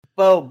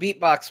Bo,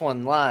 beatbox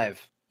one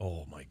live.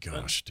 Oh my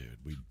gosh, dude,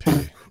 we'd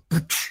pay.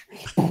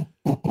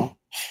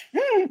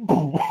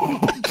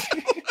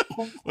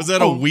 Was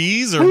that a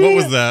wheeze or what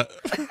was that?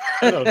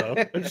 I don't know.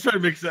 I'm just trying to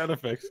make sound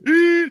effects.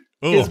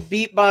 His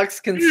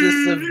beatbox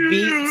consists of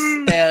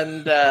beats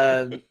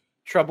and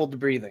troubled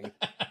breathing.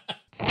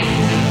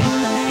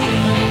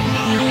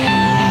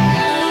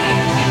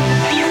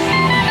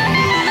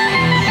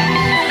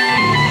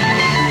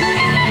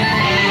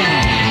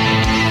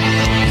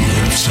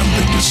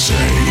 Something to say.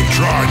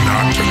 Try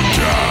not to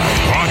die.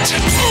 What?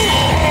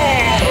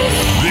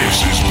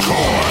 This is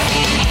Core.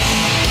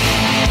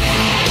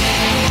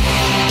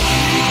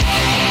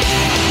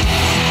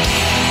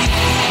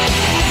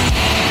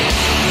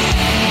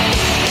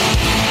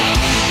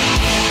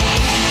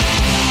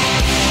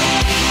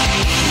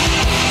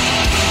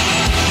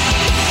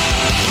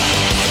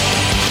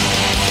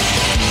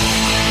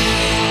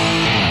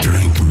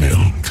 Drink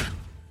milk.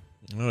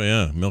 Oh,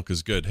 yeah. Milk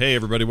is good. Hey,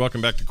 everybody.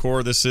 Welcome back to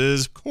Core. This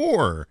is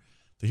Core,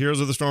 the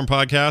Heroes of the Storm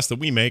podcast that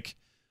we make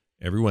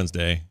every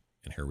Wednesday.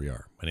 And here we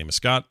are. My name is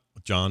Scott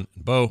with John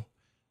and Bo.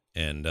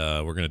 And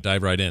we're going to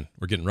dive right in.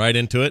 We're getting right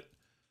into it.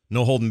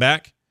 No holding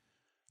back.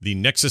 The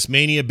Nexus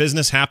Mania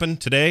business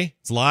happened today.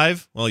 It's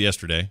live. Well,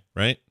 yesterday,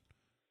 right?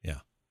 Yeah.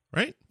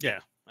 Right? Yeah,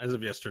 as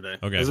of yesterday.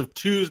 Okay. As of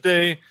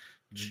Tuesday,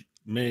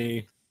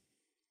 May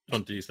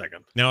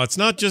 22nd. Now, it's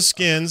not just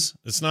skins.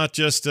 It's not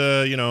just,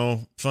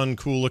 fun,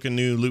 cool-looking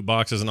new loot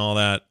boxes and all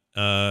that,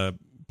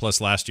 plus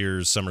last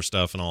year's summer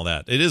stuff and all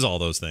that. It is all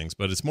those things,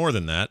 but it's more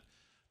than that.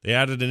 They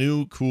added a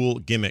new cool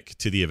gimmick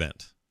to the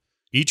event.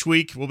 Each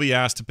week, we'll be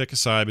asked to pick a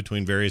side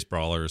between various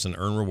brawlers and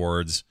earn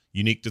rewards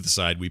unique to the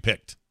side we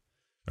picked.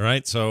 All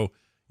right? So,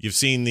 you've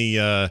seen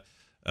the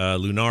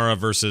Lunara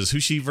versus... Who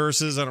she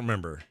versus? I don't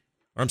remember.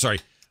 Or, I'm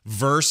sorry.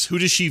 Verse. Who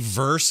does she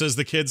verse, as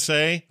the kids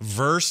say?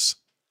 Verse?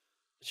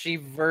 She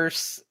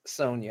verse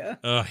Sonya.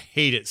 I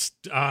hate it.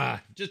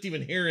 Just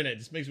even hearing it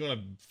just makes me want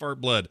to fart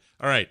blood.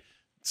 All right.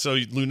 So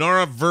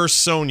Lunara versus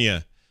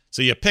Sonya.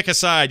 So you pick a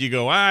side. You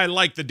go, I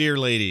like the deer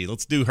lady.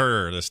 Let's do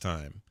her this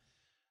time.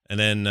 And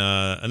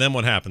then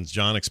what happens?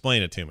 John,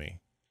 explain it to me.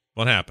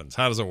 What happens?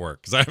 How does it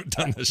work? Because I haven't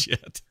done this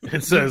yet.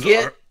 It says...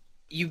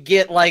 You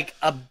get like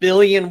a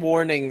billion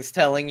warnings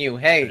telling you,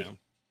 hey,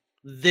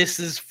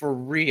 this is for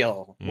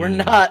real. We're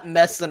not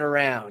messing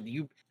around. Do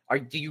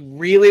you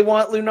really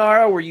want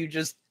Lunara, or were you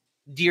just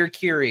dear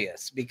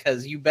curious?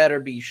 Because you better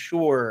be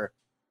sure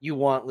you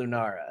want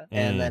Lunara.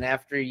 And then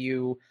after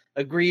you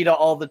agree to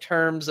all the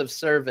terms of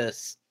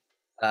service,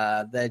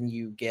 then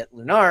you get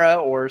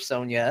Lunara or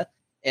Sonya.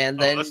 And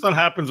then that's what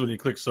happens when you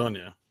click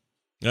Sonya.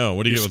 No,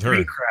 what do you get with her?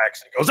 Screen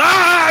cracks and it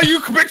goes,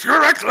 you picked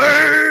correctly.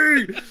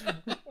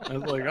 I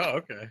was like, oh,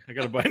 okay. I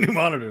got to buy a new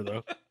monitor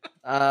though.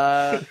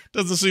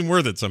 Doesn't seem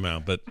worth it somehow,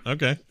 but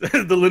okay.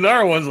 The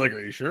Lunara one's like, are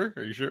you sure?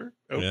 Are you sure?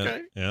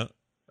 Okay. Yeah.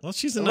 Well,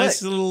 she's a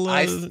nice little.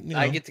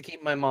 I get to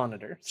keep my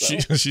monitor. So.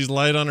 She's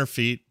light on her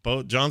feet.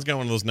 John's got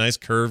one of those nice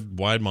curved,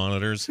 wide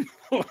monitors.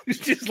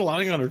 She's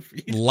lying on her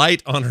feet.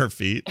 Light on her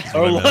feet.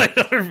 Oh, light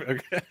on her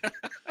feet. Okay.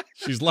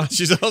 She's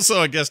also,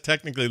 I guess,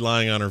 technically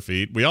lying on her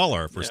feet. We all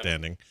are if we're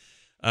standing.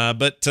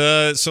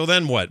 So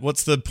then what?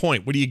 What's the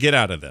point? What do you get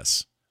out of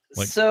this?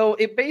 So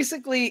it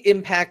basically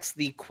impacts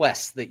the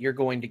quests that you're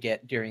going to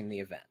get during the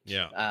event.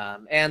 Yeah.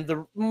 And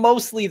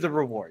mostly the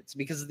rewards,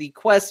 because the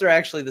quests are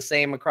actually the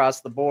same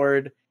across the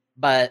board,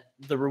 but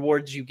the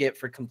rewards you get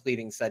for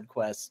completing said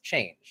quests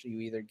change. You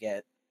either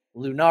get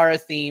Lunara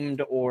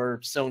themed or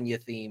Sonya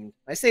themed.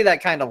 I say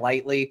that kind of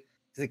lightly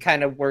because it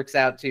kind of works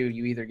out to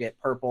you either get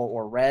purple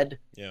or red.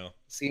 Yeah.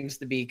 Seems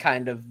to be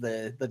kind of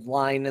the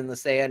line in the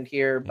sand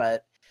here,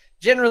 but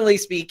generally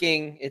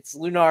speaking, it's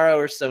Lunara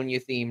or Sonya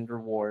themed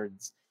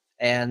rewards.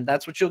 And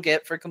that's what you'll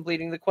get for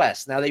completing the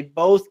quest. Now, they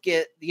both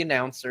get the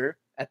announcer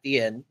at the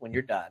end when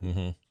you're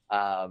done.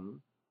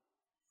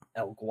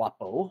 El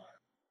Guapo.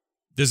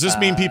 Does this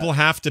mean people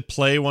have to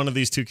play one of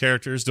these two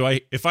characters?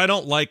 If I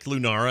don't like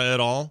Lunara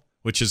at all,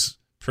 which is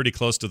pretty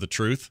close to the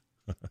truth,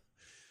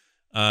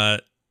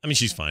 I mean,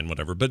 she's fine,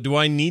 whatever. But do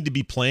I need to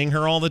be playing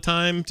her all the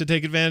time to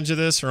take advantage of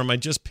this? Or am I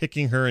just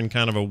picking her in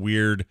kind of a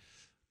weird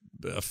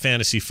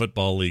fantasy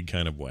football league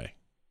kind of way?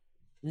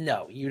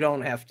 No, you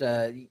don't have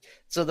to.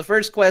 So the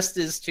first quest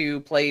is to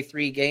play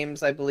 3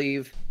 games, I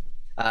believe.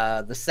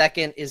 The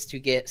second is to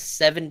get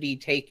 70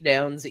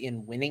 takedowns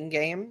in winning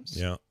games.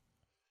 Yeah.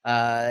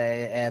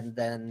 And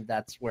then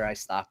that's where I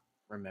stop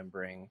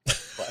remembering what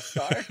the quests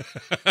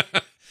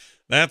are.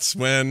 That's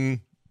when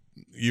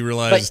you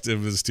realized it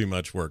was too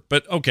much work.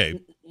 But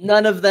okay.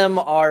 None of them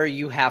are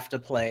you have to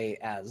play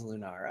as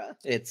Lunara.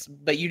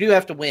 But you do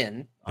have to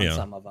win on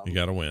some of them. You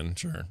got to win,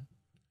 sure.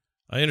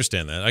 I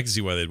understand that. I can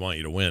see why they'd want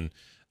you to win.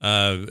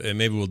 And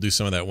maybe we'll do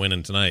some of that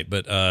winning tonight.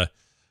 But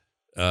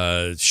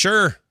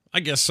sure, I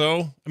guess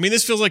so. I mean,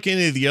 this feels like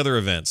any of the other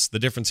events. The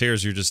difference here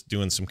is you're just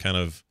doing some kind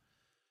of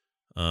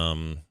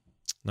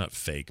not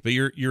fake, but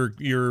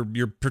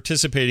you're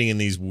participating in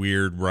these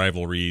weird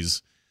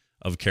rivalries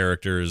of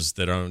characters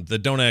that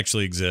don't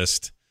actually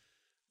exist.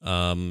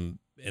 And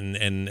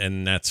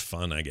and that's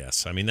fun, I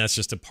guess. I mean, that's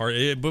just a part.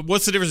 But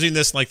what's the difference between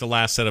this, like the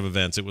last set of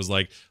events? It was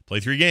like play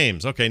 3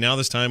 games. Okay, now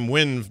this time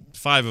win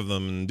 5 of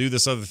them and do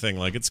this other thing.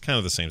 Like it's kind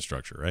of the same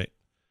structure, right?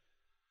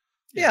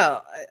 Yeah,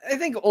 I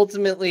think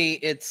ultimately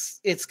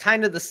it's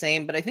kind of the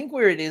same, but I think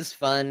where it is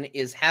fun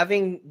is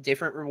having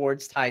different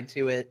rewards tied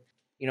to it.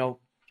 You know,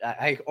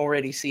 I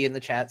already see in the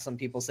chat some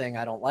people saying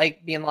I don't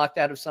like being locked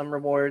out of some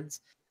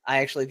rewards. I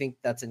actually think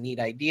that's a neat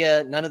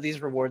idea. None of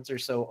these rewards are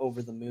so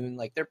over the moon.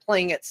 Like they're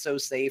playing it so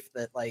safe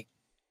that, like,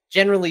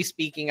 generally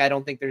speaking, I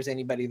don't think there's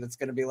anybody that's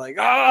going to be like,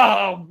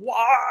 oh,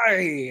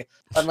 why?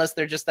 Unless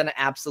they're just an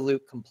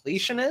absolute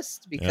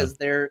completionist, because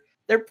they're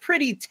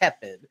pretty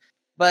tepid.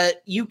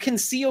 But you can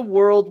see a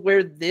world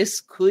where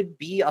this could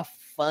be a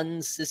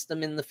fun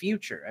system in the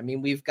future. I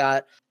mean, we've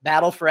got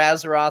Battle for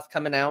Azeroth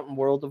coming out in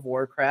World of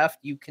Warcraft.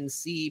 You can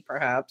see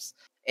perhaps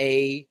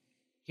a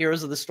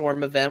Heroes of the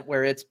Storm event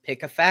where it's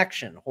pick a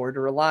faction, Horde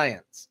or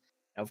Alliance.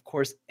 Now, of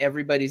course,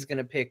 everybody's going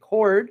to pick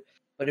Horde,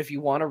 but if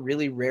you want a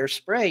really rare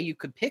spray, you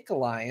could pick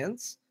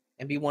Alliance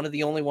and be one of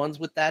the only ones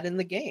with that in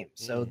the game.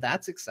 So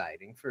that's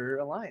exciting for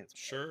Alliance.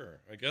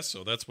 Sure, I guess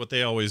so. That's what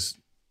they always,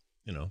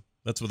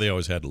 that's what they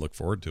always had to look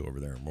forward to over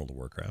there in World of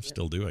Warcraft.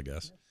 Still do, I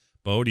guess.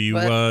 Bo, do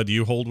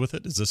you hold with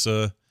it? Does this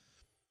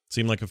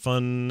seem like a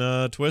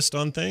fun twist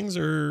on things,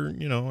 or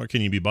or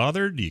can you be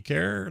bothered? Do you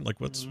care? Like,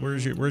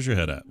 where's your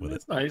head at with it?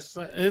 It's nice.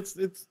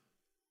 It's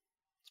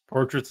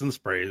portraits and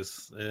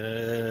sprays.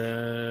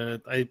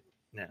 They're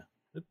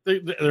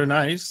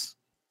nice,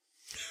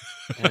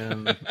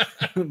 and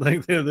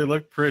like they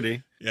look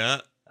pretty. Yeah.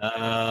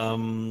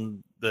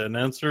 The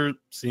announcer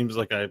seems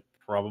like I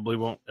probably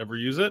won't ever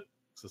use it.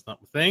 It's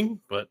not my thing,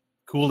 but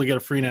cool to get a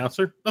free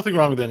announcer. Nothing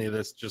wrong with any of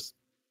this. It's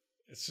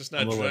just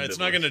not. It's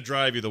not going to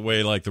drive you the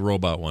way like the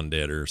robot one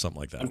did, or something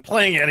like that. I'm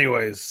playing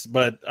anyways,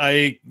 but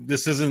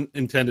this isn't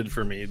intended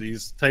for me.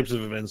 These types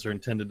of events are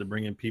intended to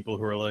bring in people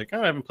who are like,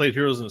 oh, I haven't played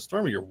Heroes in the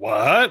Storm. You're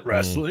what?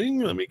 Wrestling?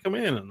 Let me come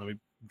in and let me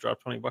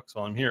drop $20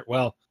 while I'm here.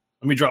 Well,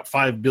 let me drop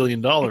 $5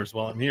 billion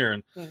while I'm here.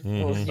 And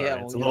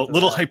it's a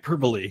little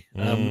hyperbole.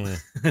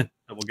 That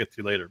we'll get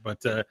to later.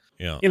 But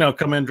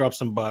come in, drop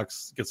some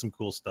bucks, get some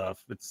cool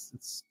stuff.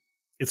 It's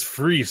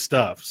free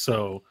stuff,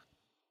 so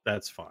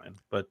that's fine.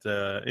 But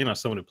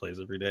someone who plays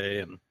every day,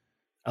 and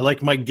I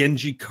like my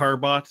Genji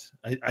Carbot.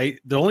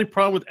 The only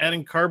problem with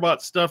adding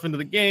Carbot stuff into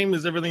the game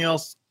is everything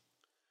else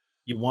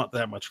you want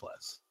that much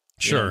less.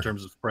 Sure, in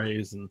terms of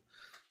sprays and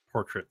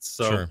portraits.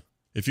 So sure.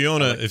 If you own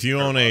not a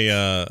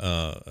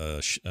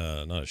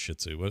Shih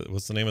Tzu,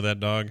 what's the name of that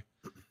dog?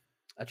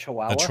 A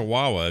Chihuahua. A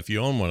Chihuahua. If you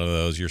own one of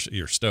those,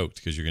 you're stoked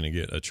because you're going to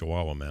get a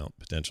Chihuahua mount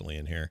potentially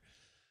in here,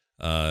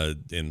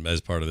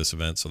 as part of this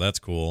event. So that's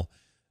cool.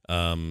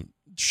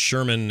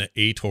 Shermanator.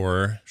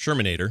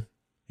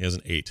 He has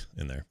an 8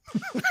 in there.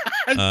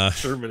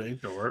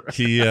 Shermanator.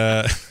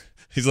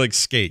 He's like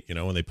Skate,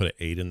 when they put an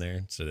 8 in there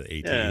instead of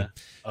 8. Yeah.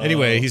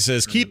 Anyway, he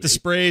says, keep the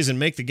sprays and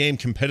make the game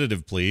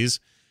competitive, please.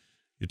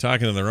 You're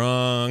talking to the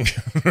wrong.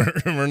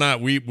 We're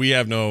not. We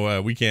have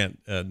no. We can't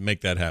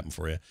make that happen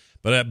for you.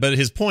 But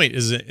his point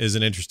is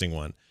an interesting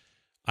one.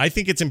 I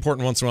think it's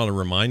important once in a while to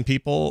remind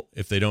people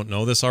if they don't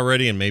know this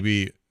already, and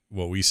maybe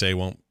what we say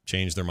won't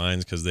change their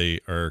minds because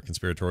they are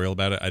conspiratorial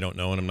about it. I don't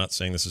know, and I'm not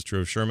saying this is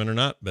true of Sherman or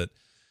not, but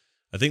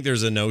I think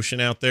there's a notion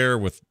out there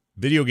with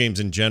video games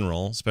in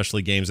general,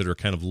 especially games that are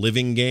kind of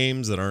living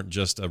games that aren't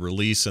just a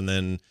release and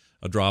then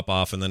a drop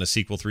off and then a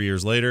sequel 3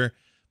 years later,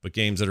 but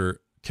games that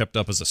are kept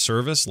up as a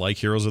service, like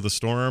Heroes of the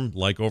Storm,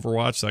 like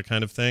Overwatch, that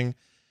kind of thing.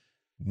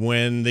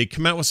 When they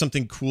come out with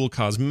something cool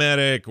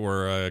cosmetic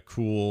or a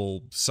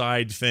cool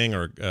side thing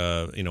or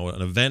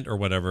an event or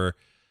whatever,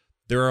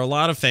 there are a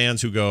lot of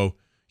fans who go,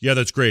 yeah,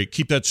 that's great,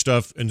 keep that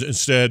stuff, and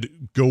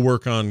instead go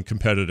work on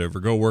competitive or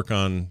go work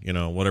on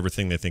whatever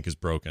thing they think is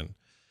broken.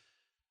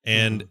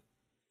 And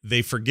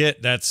they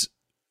forget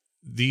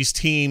these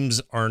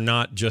teams are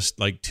not just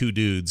like 2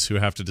 dudes who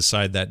have to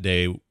decide that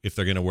day if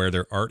they're going to wear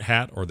their art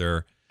hat or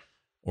their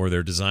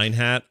design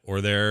hat or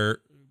their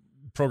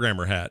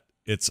programmer hat.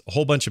 It's a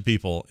whole bunch of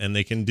people, and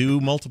they can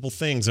do multiple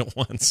things at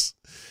once.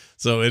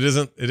 So it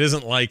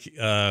isn't like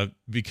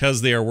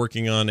because they are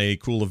working on a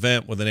cool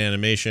event with an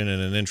animation and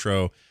an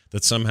intro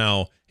that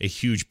somehow a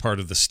huge part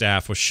of the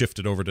staff was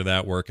shifted over to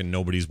that work and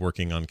nobody's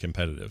working on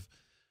competitive.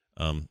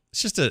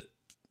 It's just a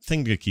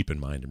thing to keep in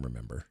mind and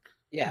remember.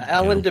 Yeah,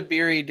 Alan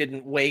Dabiri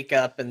didn't wake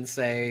up and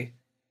say,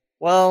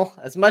 well,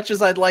 as much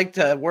as I'd like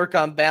to work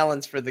on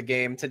balance for the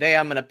game, today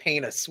I'm going to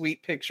paint a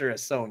sweet picture of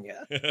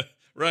Sonya.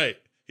 Right.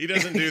 He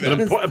doesn't do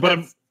that. but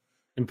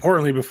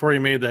importantly, before he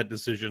made that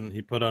decision,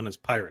 he put on his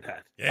pirate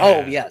hat. Yeah. Oh,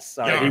 yes.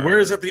 Sorry. He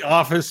wears it at the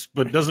office,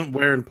 but doesn't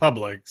wear in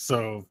public.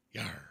 So,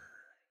 yeah,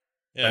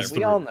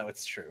 we all know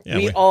it's true. Yeah,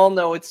 we all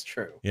know it's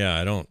true. Yeah,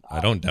 I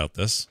don't doubt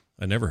this.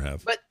 I never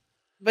have.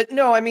 But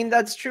no, I mean,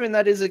 that's true. And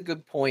that is a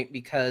good point,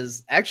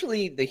 because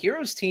actually the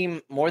Heroes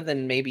team, more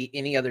than maybe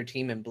any other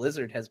team in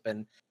Blizzard, has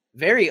been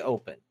very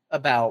open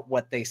about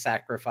what they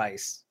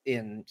sacrifice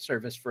in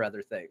service for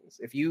other things.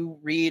 If you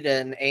read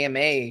an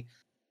AMA,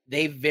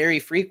 they very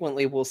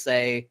frequently will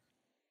say,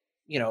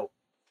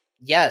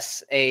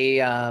 yes,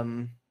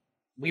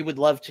 we would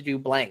love to do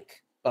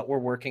blank, but we're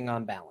working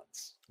on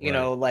balance. You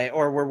know, like,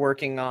 or we're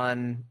working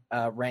on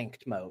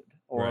ranked mode,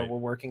 or we're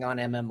working on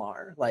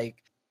MMR. Like,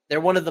 they're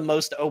one of the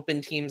most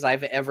open teams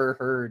I've ever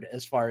heard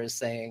as far as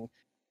saying,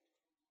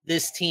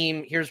 this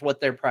team, here's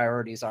what their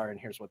priorities are, and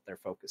here's what they're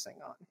focusing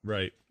on.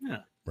 Right.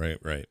 Yeah.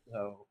 Right.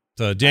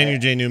 So Daniel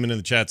J. Newman in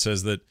the chat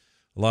says that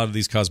a lot of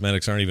these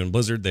cosmetics aren't even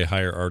Blizzard. They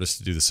hire artists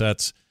to do the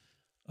sets.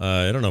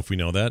 I don't know if we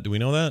know that. Do we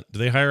know that? Do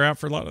they hire out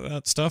for a lot of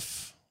that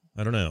stuff?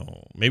 I don't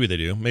know. Maybe they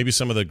do. Maybe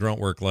some of the grunt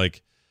work,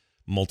 like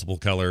multiple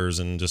colors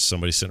and just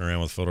somebody sitting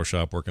around with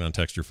Photoshop working on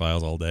texture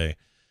files all day.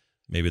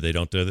 Maybe they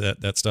don't do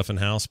that stuff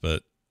in-house,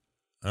 but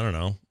I don't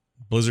know.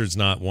 Blizzard's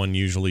not one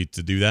usually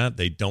to do that.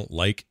 They don't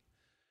like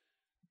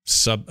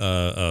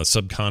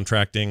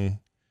subcontracting,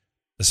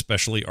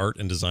 especially art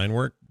and design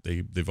work.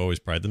 They've always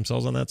prided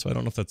themselves on that, so I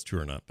don't know if that's true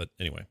or not. But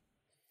anyway.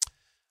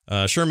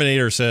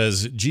 Shermanator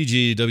says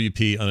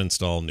GGWP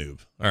uninstall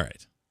noob. All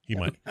right. He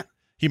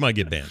might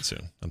get banned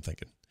soon, I'm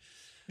thinking.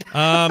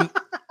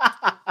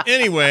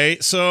 Anyway,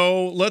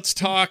 so let's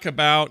talk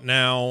about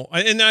now.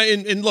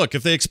 And look,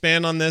 if they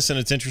expand on this and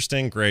it's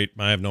interesting, great.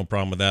 I have no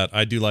problem with that.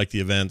 I do like the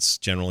events,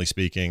 generally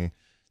speaking.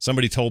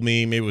 Somebody told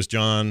me, maybe it was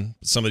John,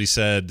 somebody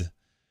said,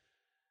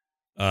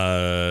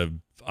 I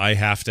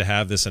have to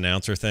have this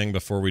announcer thing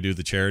before we do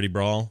the charity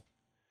brawl.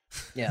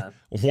 Yeah.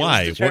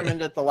 Why? It was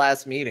determined at the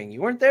last meeting.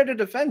 You weren't there to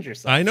defend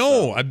yourself. I know.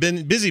 So. I've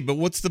been busy, but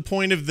what's the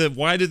point of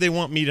why did they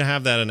want me to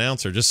have that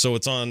announcer? Just so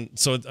it's on,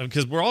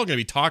 because we're all going to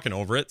be talking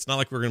over it. It's not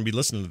like we're going to be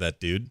listening to that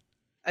dude.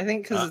 I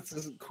think because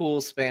it's a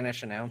cool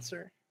Spanish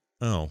announcer.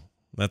 Oh,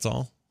 that's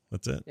all?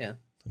 That's it? Yeah.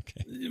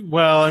 Okay.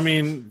 Well, I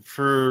mean,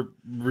 for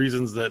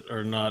reasons that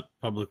are not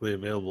publicly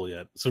available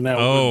yet. So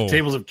now the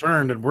tables have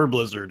turned and we're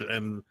Blizzard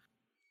and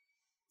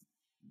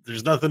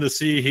there's nothing to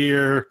see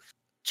here.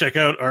 Check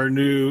out our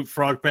new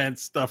Frog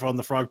Pants stuff on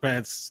the Frog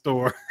Pants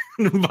store.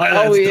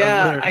 Oh,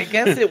 yeah. I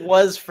guess it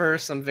was for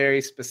some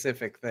very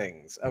specific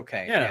things.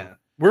 Okay. Yeah.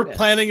 We're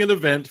planning an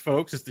event,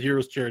 folks. It's the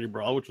Heroes Charity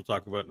Brawl, which we'll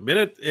talk about in a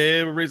minute.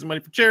 And we're raising money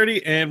for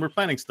charity, and we're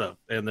planning stuff,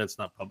 and that's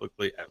not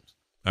publicly out.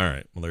 All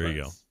right. Well, there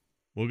you go.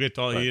 We'll get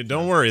to all you.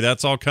 Don't worry.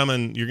 That's all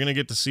coming. You're going to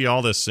get to see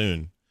all this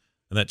soon.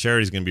 And that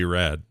charity's going to be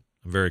rad.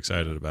 I'm very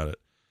excited about it.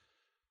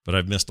 But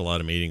I've missed a lot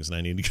of meetings, and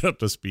I need to get up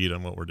to speed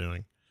on what we're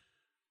doing.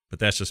 But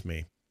that's just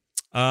me.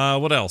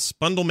 What else?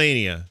 Bundle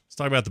Mania. Let's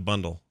talk about the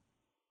bundle.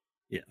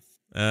 Yes.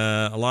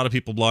 A lot of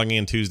people blogging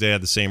in Tuesday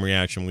had the same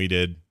reaction we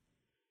did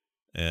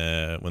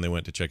when they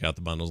went to check out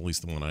the bundles, at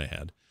least the one I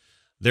had.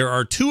 There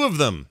are 2 of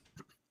them.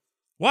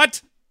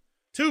 What?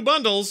 2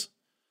 bundles?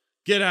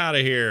 Get out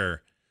of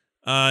here.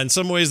 In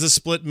some ways, this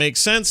split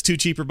makes sense. 2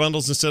 cheaper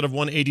bundles instead of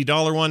one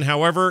 $80 one.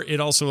 However, it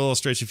also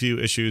illustrates a few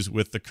issues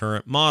with the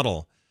current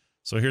model.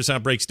 So here's how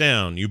it breaks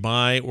down. You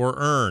buy or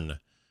earn.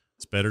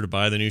 It's better to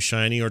buy the new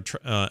shiny or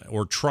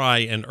try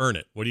and earn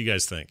it. What do you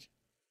guys think?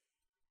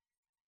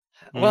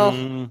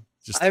 Well,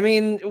 I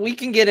mean, we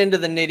can get into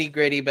the nitty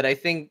gritty, but I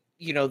think,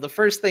 the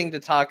first thing to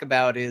talk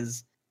about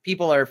is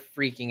people are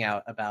freaking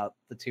out about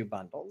the 2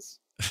 bundles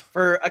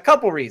for a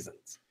couple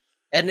reasons.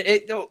 And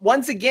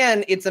once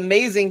again, it's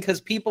amazing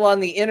because people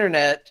on the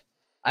internet,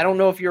 I don't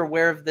know if you're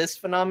aware of this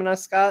phenomena,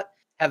 Scott,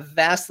 have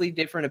vastly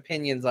different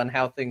opinions on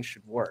how things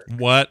should work.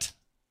 What?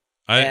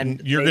 I'm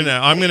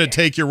gonna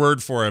take your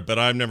word for it, but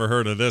I've never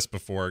heard of this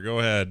before. Go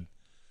ahead.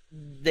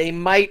 They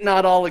might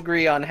not all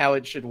agree on how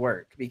it should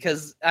work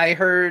because I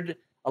heard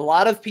a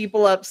lot of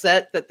people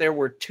upset that there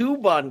were 2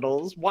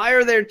 bundles. Why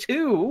are there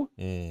 2?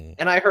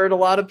 And I heard a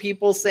lot of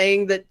people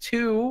saying that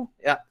 2,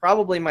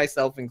 probably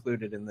myself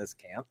included in this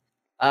camp,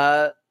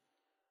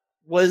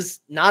 was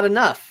not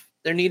enough.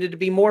 There needed to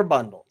be more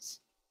bundles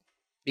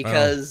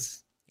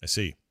because I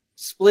see.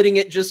 Splitting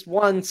it just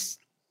once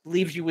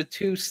leaves you with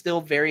 2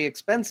 still very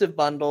expensive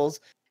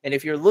bundles. And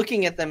if you're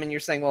looking at them and you're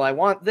saying, well, I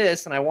want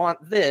this and I want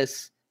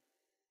this,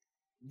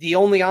 the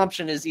only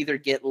option is either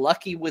get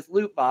lucky with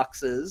loot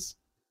boxes,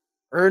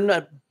 earn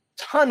a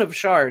ton of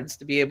shards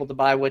to be able to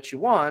buy what you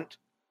want,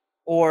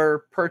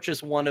 or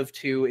purchase one of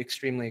 2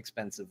 extremely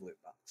expensive loot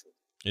boxes.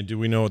 And do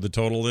we know what the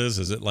total is?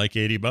 Is it like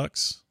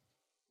 $80?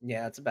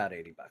 Yeah, it's about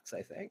 $80,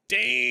 I think.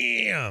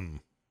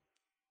 Damn.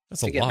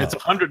 That's a lot. It's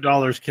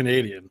 $100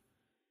 Canadian.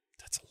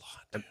 That's a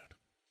lot, dude.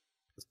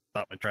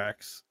 Stop my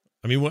tracks.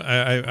 I mean,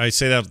 I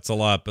say that it's a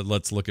lot, but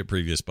let's look at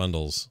previous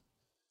bundles.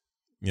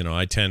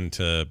 I tend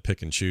to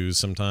pick and choose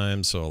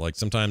sometimes. So, like,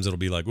 sometimes it'll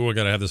be like, oh, I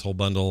got to have this whole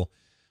bundle.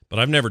 But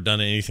I've never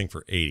done anything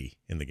for 80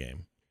 in the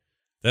game.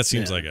 That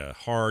seems like a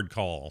hard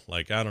call.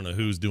 Like, I don't know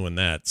who's doing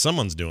that.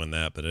 Someone's doing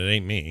that, but it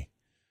ain't me.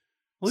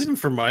 Well, even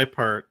for my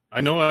part, I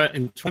know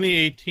in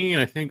 2018,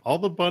 I think all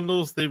the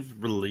bundles they've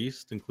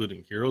released,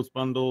 including Heroes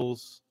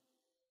bundles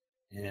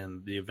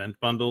and the event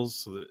bundles,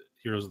 so the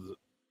Heroes...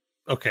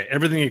 Okay,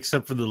 everything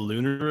except for the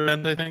Lunar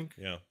event, I think.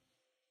 Yeah.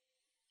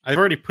 I've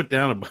already put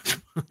down a bunch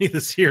of money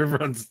this year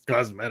on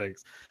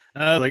cosmetics.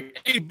 Like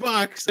 $8.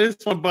 I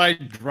just want to buy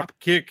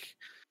Dropkick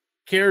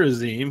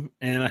Kerosene,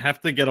 and I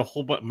have to get a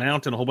whole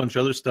mount and a whole bunch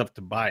of other stuff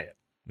to buy it.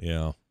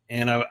 Yeah.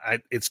 And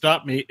it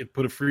stopped me. It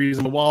put a freeze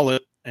in the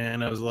wallet.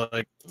 and I was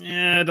like,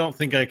 I don't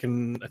think I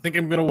can. I think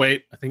I'm gonna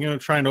wait. I think I'm gonna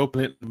try and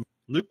open it in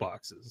loot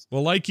boxes.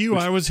 Well, like you,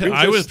 I was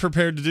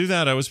prepared to do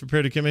that. I was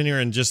prepared to come in here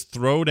and just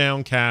throw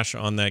down cash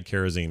on that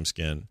Kharazim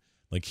skin.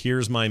 Like,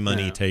 here's my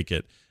money, take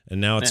it. And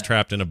now it's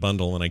trapped in a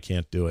bundle, and I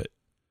can't do it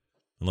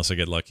unless I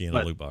get lucky in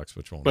a loot box,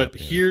 which won't. But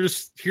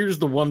here's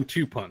the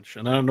 1-2 punch,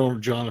 and I don't know,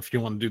 John, if you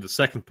want to do the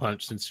second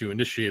punch since you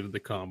initiated the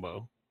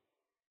combo.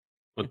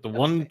 But the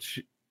one,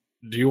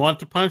 do you want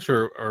to punch,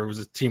 or was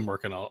it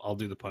teamwork? And I'll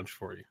do the punch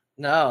for you.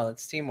 No,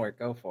 it's teamwork.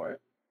 Go for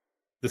it.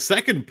 The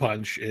second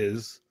punch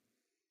is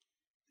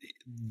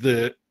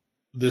the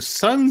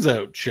Suns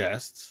Out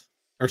chests,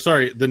 or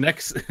sorry, the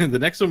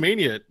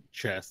Nexomania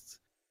chests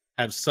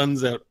have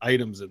Suns Out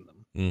items in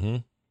them. Mm-hmm.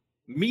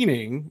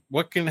 Meaning,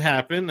 what can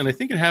happen, and I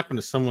think it happened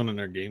to someone in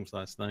our games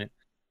last night.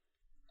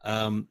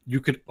 You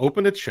could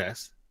open a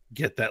chest,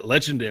 get that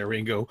legendary,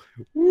 and go,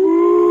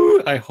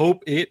 "Woo! I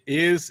hope it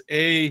is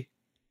a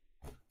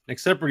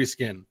Nexeprity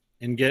skin,"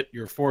 and get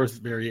your fourth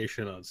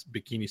variation on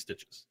Bikini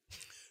Stitches.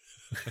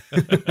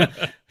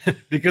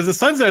 Because the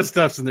Suns Out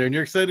stuff's in there, and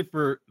you're excited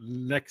for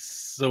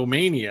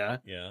Nexomania.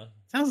 Yeah,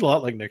 sounds a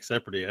lot like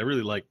Nexeprity. I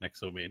really like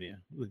Nexomania.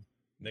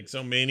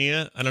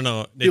 Nexomania? I don't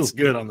know. Feels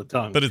good on the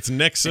tongue. But it's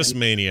Nexus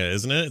Mania,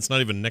 isn't it? It's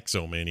not even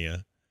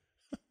Nexomania.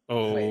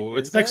 Oh,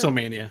 it's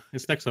Nexomania.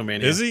 It's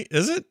Nexomania. Is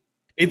it?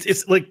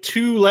 It's like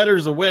 2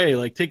 letters away.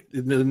 Like, take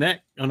the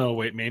neck. Oh no,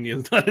 wait, Mania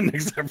is not an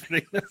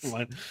Nexeprity. Never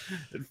mind.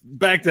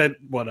 Back that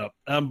one up.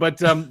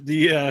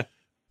 The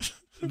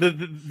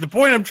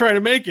point I'm trying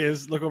to make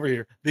is, look over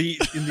here.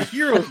 In the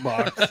Heroes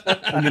box,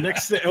 in the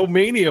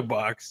Nexomania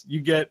box, you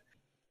get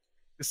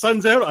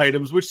Suns Out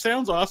items, which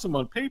sounds awesome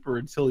on paper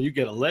until you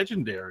get a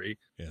legendary.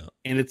 Yeah.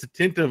 And it's a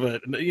tint of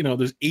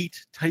there's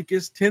 8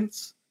 Tychus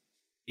tints,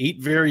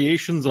 8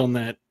 variations on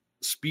that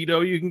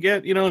Speedo you can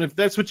get, and if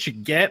that's what you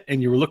get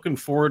and you're looking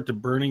forward to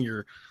burning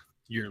your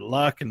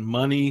luck and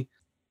money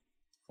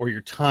or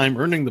your time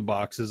earning the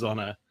boxes on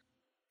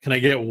can I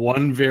get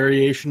one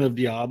variation of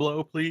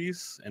Diablo,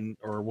 please?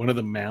 Or one of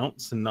the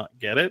mounts and not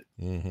get it?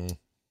 Mm-hmm.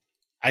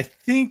 I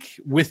think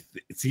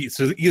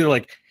so either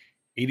like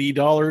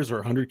 $80 or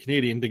 100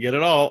 Canadian to get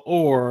it all,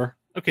 or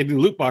do the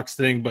loot box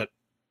thing, but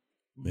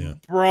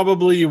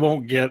probably you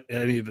won't get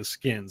any of the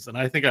skins. And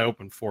I think I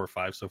opened 4 or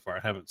 5 so far. I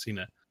haven't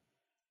seen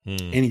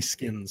any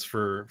skins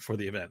for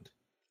the event.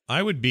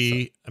 I would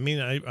be. So. I mean,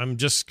 I'm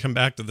just come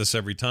back to this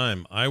every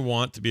time. I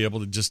want to be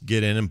able to just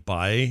get in and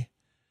buy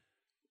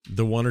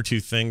the 1 or 2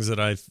 things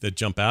that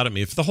jump out at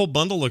me. If the whole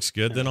bundle looks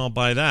good, then I'll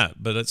buy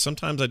that. But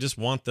sometimes I just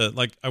want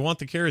I want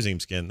the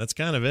Kharazim skin. That's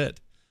kind of it.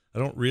 I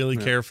don't really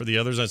care for the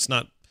others. It's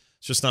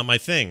just not my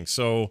thing.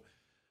 So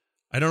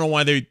I don't know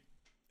why they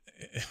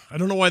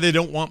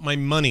don't want my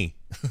money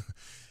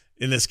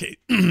in this case.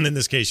 In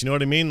this case, you know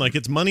what I mean? Like,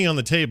 it's money on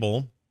the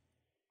table.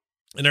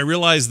 And I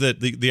realize that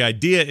the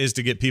idea is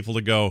to get people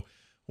to go,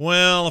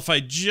 well, if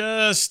I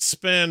just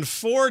spend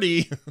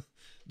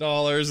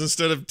 $40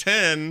 instead of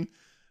 $10,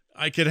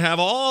 I could have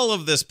all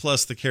of this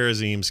plus the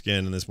Kharazim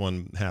skin in this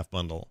one half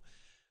bundle.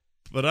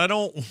 But I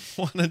don't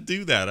want to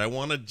do that. I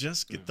want to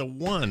just get the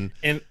one.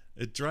 And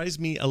it drives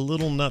me a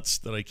little nuts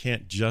that I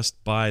can't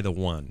just buy the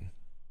one.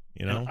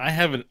 I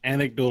have an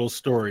anecdotal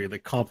story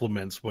that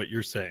complements what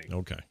you're saying.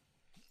 Okay.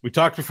 We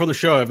talked before the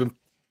show.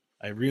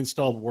 I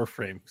reinstalled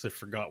Warframe because I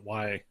forgot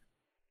why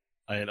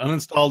I had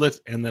uninstalled it,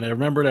 and then I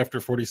remembered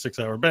after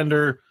 46-hour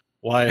bender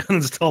why I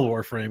uninstalled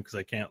Warframe, because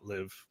I can't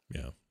live.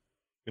 Yeah.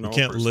 You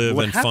can't live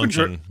and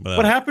function.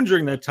 What happened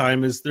during that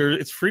time is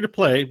it's free to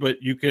play,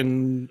 but you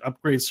can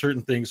upgrade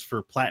certain things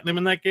for platinum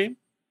in that game.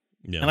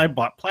 Yeah. And I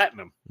bought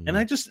platinum, and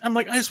I just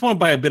want to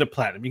buy a bit of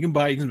platinum. You can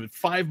buy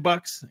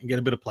 $5 and get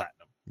a bit of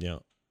platinum. Yeah.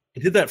 I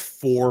did that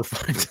 4 or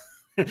 5 times.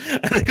 I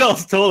think I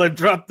was told I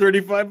dropped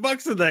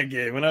 $35 in that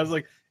game, and I was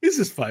like, "This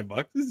is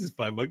 $5. This is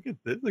 $5. Get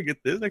this. I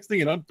get this." Next thing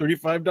you know, I'm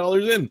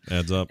 $35 in.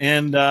 Adds up.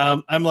 And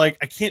I'm like,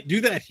 I can't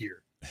do that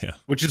here. Yeah.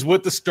 Which is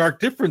what the stark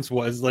difference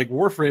was. Like,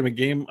 Warframe, a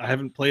game I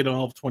haven't played on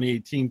all of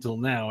 2018 till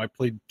now. I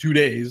played 2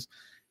 days,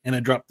 and I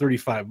dropped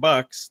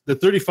 $35. The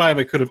 $35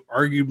 I could have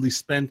arguably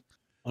spent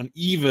on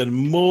even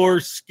more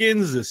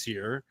skins this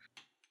year.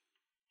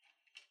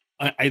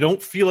 I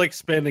don't feel like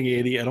spending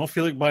 $80. I don't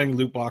feel like buying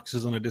loot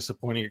boxes on a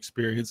disappointing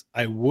experience.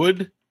 I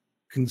would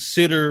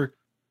consider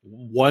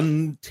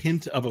one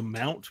tint of a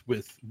mount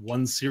with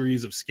one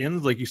series of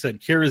skins. Like you said,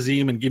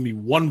 Kharazim, and give me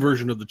one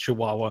version of the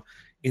Chihuahua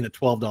in a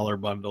 $12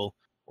 bundle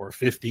or a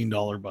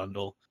 $15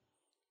 bundle.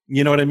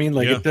 You know what I mean?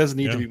 Like, it does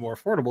need to be more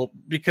affordable,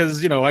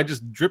 because, I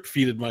just drip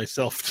feeded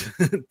myself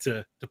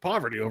to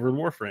poverty over in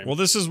Warframe. Well,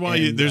 this is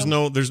why there's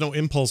no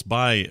impulse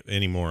buy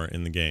anymore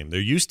in the game.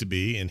 There used to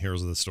be in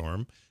Heroes of the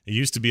Storm. It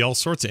used to be all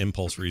sorts of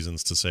impulse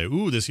reasons to say,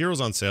 ooh, this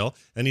hero's on sale,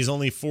 and he's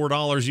only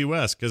 $4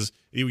 US, because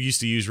you used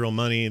to use real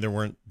money. There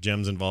weren't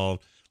gems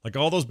involved. Like,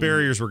 all those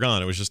barriers were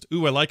gone. It was just,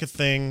 ooh, I like a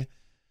thing.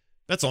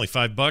 That's only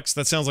 $5.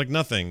 That sounds like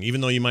nothing,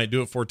 even though you might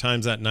do it 4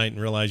 times that night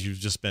and realize you've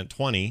just spent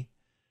 20.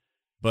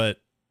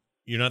 But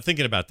you're not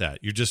thinking about that.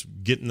 You're just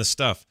getting the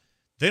stuff.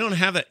 They don't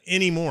have that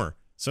anymore.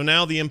 So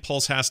now the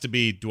impulse has to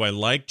be, do I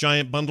like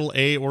Giant Bundle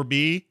A or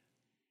B?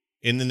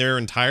 in their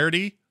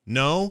entirety?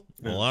 No.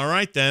 Yeah. Well, all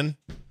right then.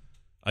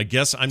 I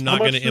guess I'm not How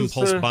going much to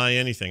impulse does, buy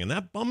anything, and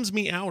that bums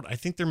me out. I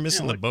think they're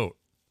missing the boat.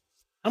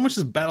 How much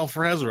does Battle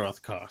for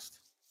Azeroth cost?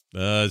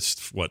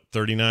 It's what,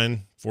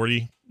 39,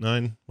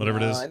 49, whatever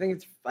it is. I think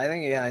it's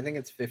 $50. I think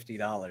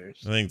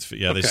it's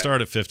They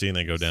start at 50 and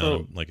they go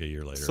down like a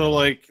year later. So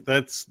like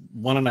that's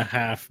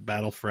 1.5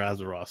 Battle for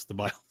Azeroth to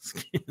buy the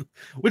skin,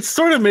 which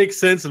sort of makes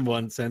sense in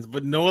one sense,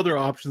 but no other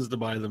options to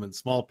buy them in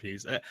small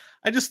piece.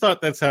 I just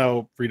thought that's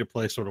how free to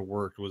play sort of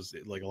worked. Was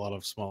like a lot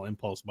of small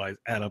impulse buys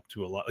add up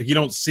to a lot. Like you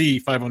don't see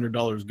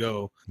 $500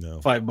 go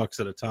 $5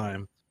 at a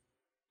time,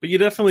 but you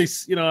definitely,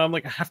 I'm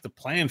like, I have to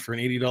plan for an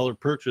 $80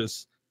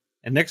 purchase.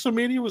 And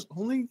Nexomania was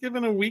only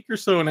given a week or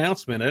so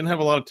announcement. I didn't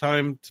have a lot of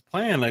time to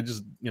plan. I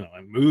just,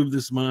 I moved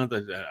this month.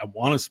 I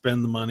want to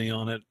spend the money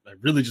on it. I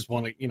really just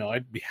want to,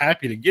 I'd be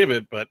happy to give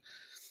it, but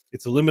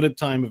it's a limited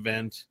time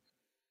event.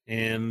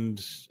 And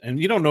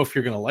you don't know if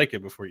you're going to like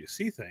it before you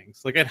see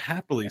things. Like I'd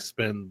happily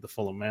spend the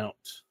full amount,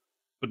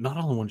 but not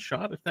all in one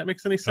shot, if that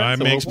makes any sense.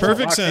 It makes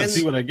perfect sense.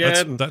 See what I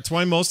get. That's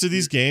why most of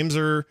these games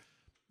are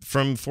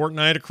from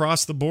Fortnite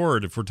across the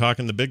board. If we're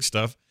talking the big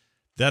stuff,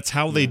 that's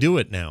how they do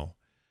it now.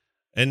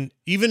 And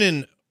even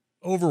in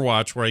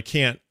Overwatch, where I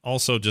can't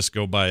also just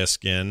go buy a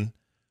skin,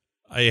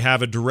 I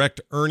have a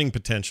direct earning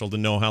potential to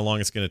know how long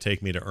it's going to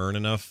take me to earn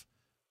enough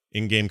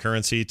in-game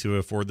currency to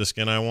afford the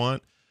skin I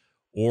want.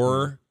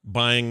 Or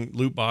buying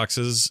loot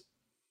boxes,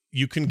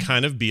 you can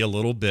kind of be a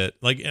little bit,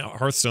 like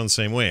Hearthstone,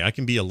 same way. I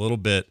can be a little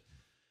bit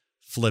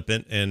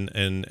flippant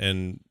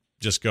and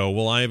just go,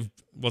 well,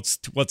 what's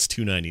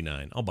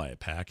 $2.99? I'll buy a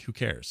pack. Who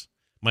cares?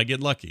 Might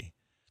get lucky.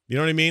 You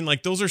know what I mean?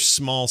 Like those are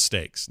small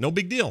stakes. No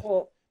big deal.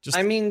 Well,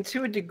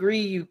 to a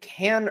degree, you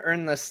can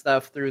earn this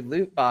stuff through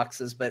loot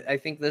boxes, but I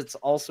think that's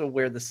also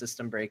where the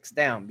system breaks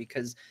down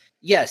because,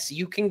 yes,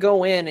 you can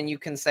go in and you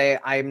can say,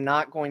 I'm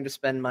not going to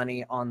spend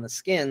money on the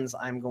skins.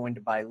 I'm going to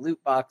buy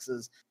loot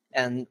boxes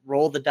and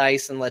roll the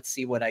dice and let's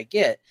see what I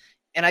get.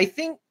 And I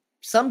think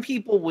some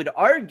people would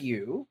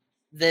argue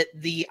that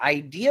the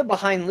idea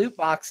behind loot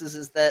boxes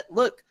is that,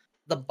 look,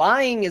 the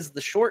buying is the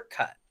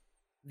shortcut.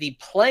 The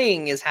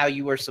playing is how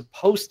you are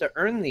supposed to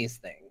earn these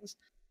things.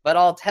 But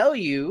I'll tell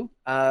you,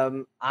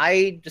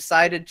 I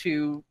decided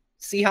to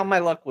see how my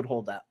luck would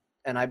hold up,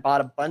 and I bought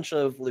a bunch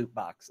of loot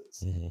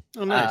boxes.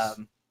 Mm-hmm. Oh, nice.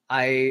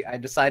 I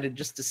decided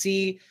just to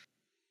see.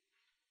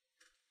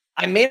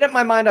 I made up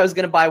my mind I was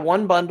going to buy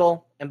one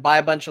bundle and buy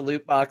a bunch of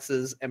loot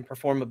boxes and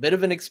perform a bit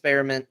of an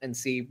experiment and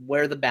see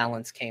where the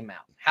balance came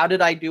out. How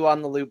did I do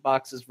on the loot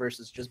boxes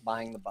versus just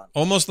buying the bundle?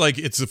 Almost like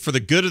it's for the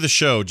good of the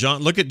show.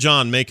 John, look at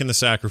John making the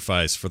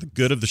sacrifice for the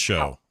good of the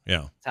show.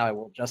 Yeah, that's how I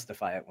will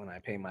justify it when I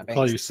pay my bank.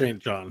 Call you St.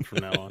 John from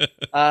now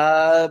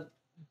on.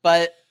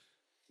 But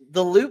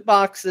the loot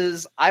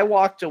boxes, I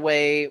walked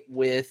away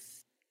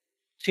with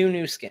 2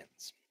 new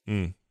skins.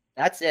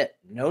 That's it.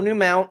 No new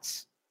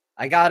mounts.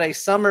 I got a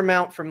summer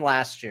mount from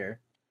last year.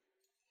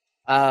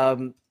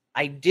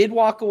 I did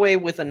walk away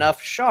with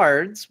enough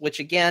shards, which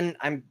again,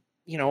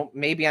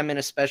 maybe I'm in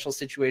a special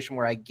situation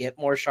where I get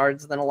more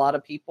shards than a lot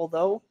of people,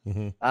 though.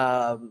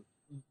 Mm-hmm.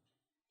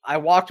 I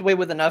walked away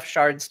with enough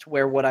shards to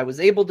where what I was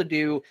able to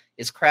do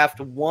is craft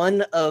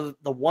one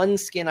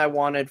skin I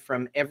wanted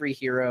from every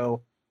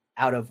hero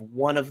out of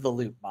one of the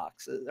loot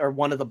boxes or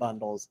one of the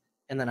bundles,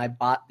 and then I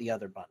bought the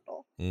other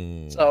bundle.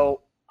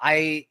 So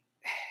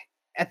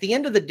at the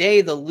end of the day,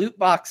 the loot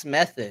box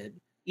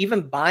method,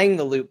 even buying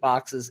the loot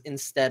boxes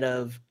instead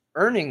of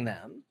earning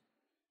them,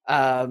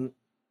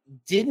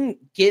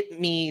 didn't get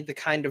me the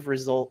kind of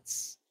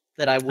results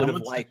that I would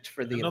have liked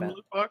for the event.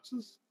 Loot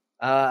boxes?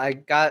 I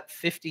got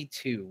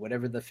 52,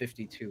 whatever the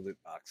 52 loot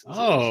boxes.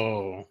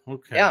 Oh,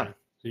 okay. Yeah.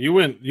 So you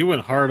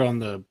went hard on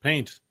the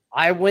paint.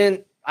 I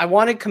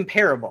wanted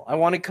comparable. I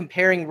wanted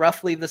comparing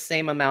roughly the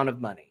same amount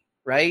of money,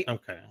 right?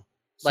 Okay.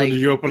 So did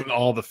you open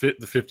all the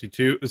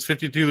 52? Is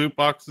 52 loot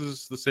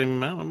boxes the same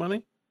amount of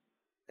money?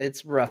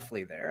 It's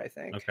roughly there, I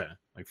think. Okay.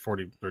 Like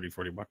 $40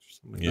 or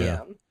something. Yeah.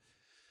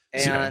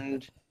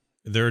 And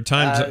there are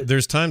times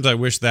there's times I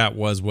wish that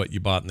was what you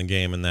bought in the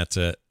game and that's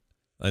it.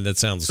 That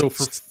sounds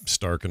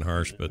stark and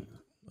harsh, but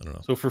I don't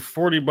know. So for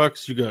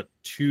 $40 you got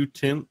 2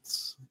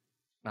 tints.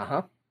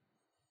 Uh-huh.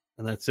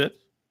 And that's it?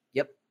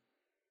 Yep.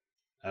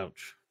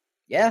 Ouch.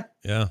 Yeah.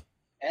 Yeah.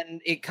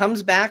 And it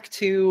comes back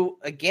to,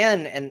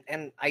 again,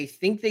 and I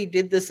think they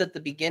did this at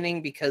the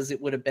beginning because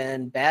it would have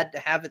been bad to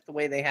have it the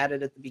way they had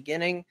it at the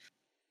beginning.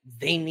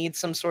 They need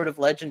some sort of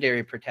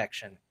legendary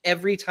protection.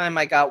 Every time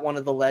I got one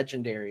of the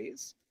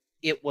legendaries,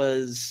 it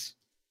was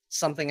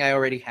something I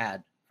already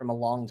had from a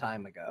long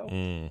time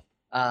ago.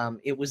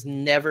 It was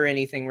never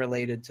anything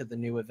related to the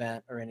new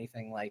event or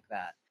anything like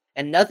that.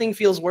 And nothing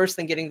feels worse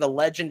than getting the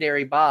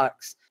legendary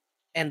box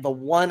and the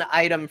one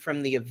item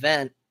from the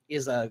event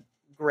is a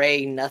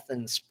gray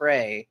nothing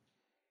spray,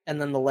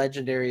 and then the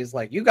legendary is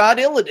like, you got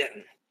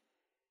Illidan.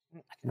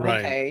 Right.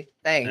 Okay,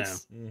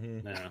 thanks.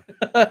 Yeah.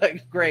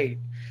 Great.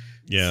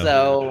 Yeah.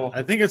 So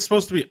I think it's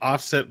supposed to be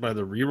offset by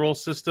the reroll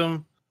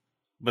system,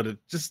 but it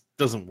just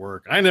doesn't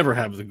work. I never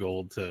have the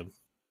gold to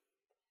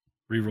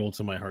reroll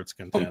to my heart's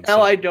content.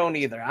 No, I don't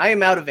either. I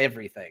am out of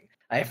everything.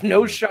 I have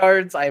no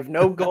shards, I have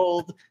no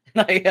gold,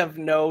 and I have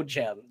no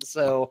gems.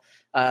 So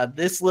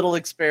this little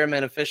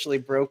experiment officially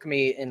broke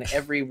me in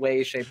every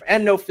way, shape,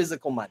 and no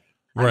physical money.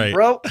 I'm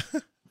broke.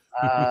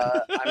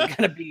 I'm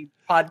going to be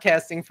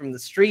podcasting from the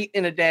street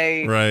in a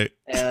day. Right.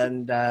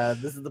 And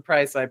this is the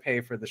price I pay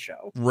for the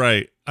show.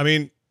 Right. I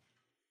mean,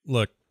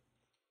 look,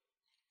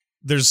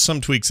 there's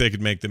some tweaks they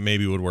could make that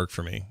maybe would work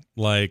for me.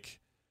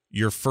 Like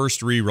your first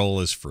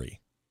reroll is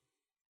free.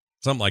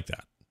 Something like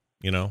that.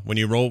 You know, when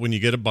you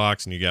get a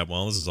box and you get,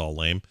 well, this is all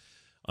lame.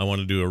 I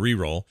want to do a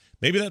reroll.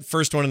 Maybe that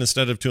first one,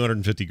 instead of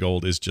 250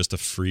 gold, is just a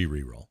free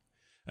reroll.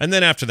 And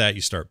then after that,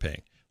 you start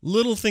paying.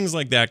 Little things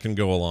like that can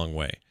go a long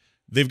way.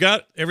 They've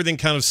got everything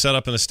kind of set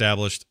up and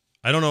established.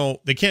 I don't know.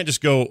 They can't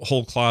just go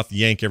whole cloth,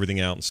 yank everything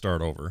out and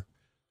start over.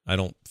 I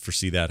don't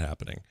foresee that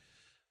happening.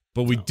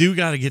 But we do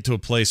got to get to a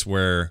place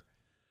where,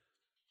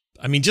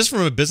 I mean, just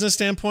from a business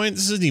standpoint,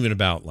 this isn't even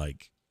about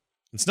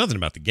it's nothing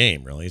about the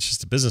game, really. It's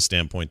just a business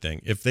standpoint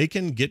thing. If they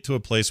can get to a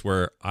place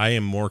where I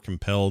am more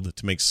compelled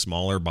to make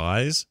smaller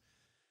buys,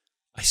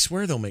 I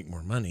swear they'll make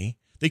more money.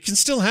 They can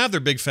still have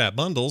their big fat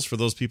bundles for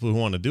those people who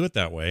want to do it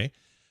that way.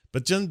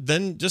 But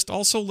then just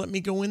also let me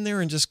go in there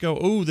and just go,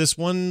 oh, this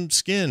one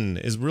skin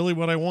is really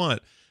what I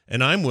want.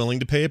 And I'm willing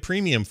to pay a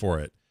premium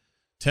for it.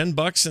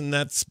 $10 and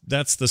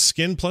that's the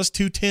skin plus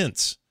 2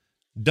 tints.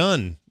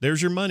 Done.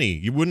 There's your money.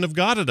 You wouldn't have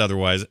got it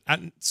otherwise.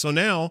 So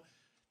now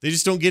they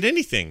just don't get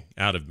anything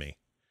out of me.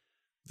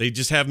 They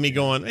just have me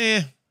going,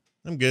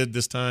 I'm good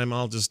this time.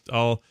 I'll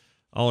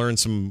earn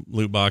some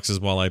loot boxes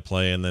while I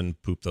play and then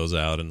poop those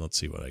out and let's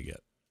see what I get.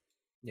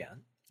 Yeah.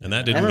 And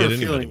that didn't get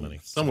anybody money.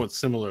 Somewhat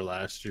similar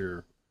last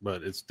year,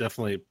 but it's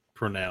definitely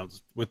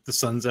pronounced with the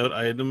Suns Out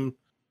item.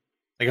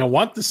 Like I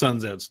want the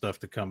Suns Out stuff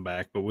to come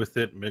back, but with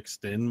it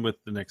mixed in with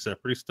the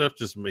Nexeprity stuff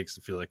just makes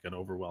it feel like an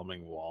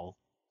overwhelming wall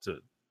to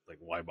like,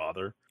 why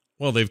bother?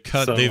 Well, they've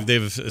cut, they've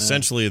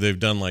essentially, they've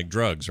done like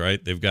drugs,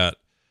 right? They've got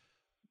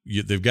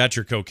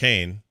your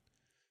cocaine.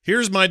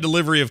 Here's my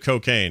delivery of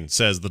cocaine,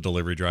 says the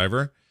delivery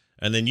driver.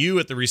 And then you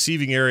at the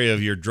receiving area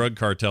of your drug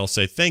cartel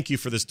say, thank you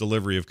for this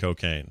delivery of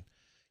cocaine.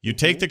 You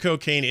take the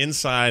cocaine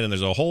inside, and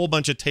there's a whole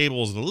bunch of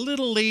tables,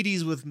 little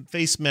ladies with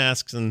face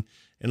masks and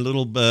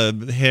little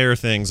hair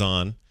things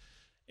on.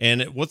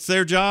 And what's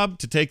their job?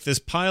 To take this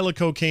pile of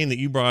cocaine that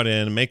you brought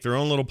in and make their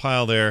own little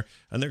pile there,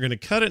 and they're going to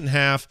cut it in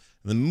half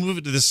and then move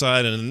it to the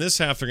side, and in this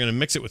half, they're going to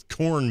mix it with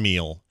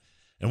cornmeal.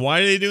 And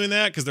why are they doing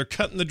that? Because they're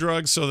cutting the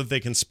drugs so that they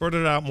can spread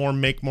it out more,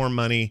 make more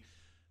money.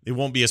 It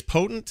won't be as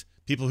potent.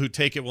 People who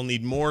take it will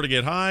need more to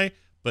get high,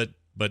 but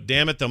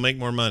damn it, they'll make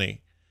more money.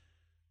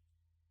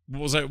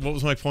 What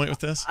was my point with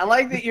this? I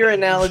like that your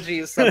analogy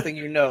is something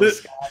you know,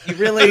 Scott. You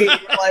really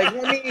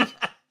like.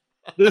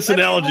 This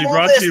analogy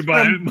brought to you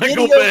by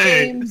Michael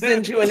Bay. Games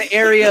into an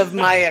area of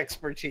my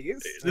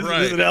expertise. This is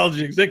an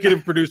analogy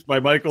executive produced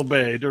by Michael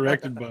Bay,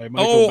 directed by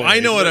Michael Bay.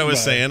 I know what I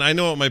was saying. I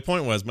know what my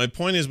point was. My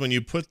point is when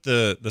you put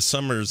the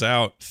Summers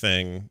Out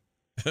thing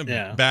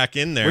back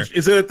in there.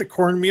 Is it the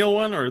cornmeal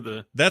one or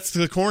the? That's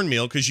the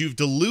cornmeal because you've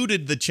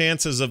diluted the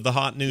chances of the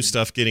hot new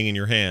stuff getting in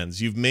your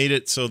hands. You've made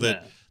it so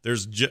that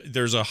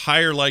there's a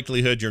higher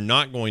likelihood you're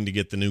not going to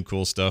get the new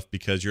cool stuff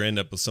because you end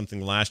up with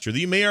something last year that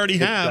you may already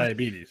have.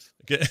 Diabetes.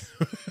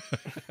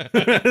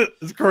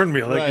 It's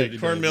cornmeal. Right.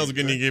 Cornmeal's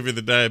going to give you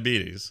the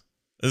diabetes.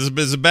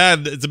 It's a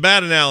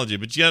bad analogy,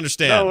 but you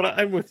understand. No,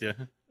 I'm with you.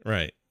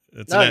 Right.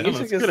 You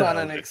took us on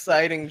an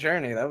exciting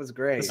journey. That was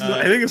great.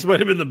 I think this might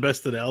have been the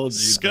best analogy.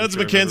 Scuds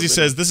McKenzie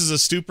says this is a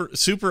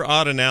super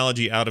odd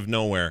analogy out of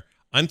nowhere.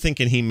 I'm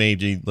thinking he may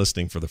be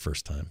listening for the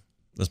first time.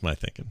 That's my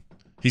thinking.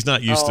 He's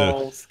not used to.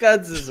 Oh,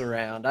 Scuds is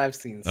around. I've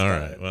seen Scuds. All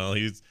right. Well,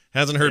 he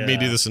hasn't heard me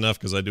do this enough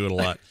because I do it a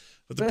lot.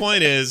 But the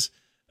point is,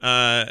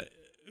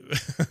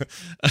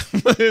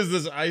 is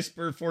this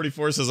Iceberg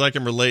 44 says I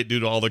can relate due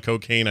to all the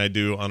cocaine I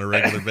do on a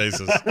regular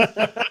basis.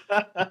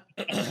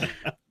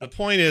 The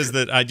point is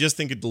that I just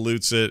think it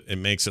dilutes it. It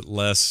makes it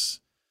less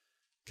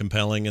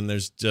compelling. And then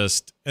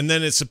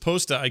it's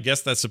supposed to, I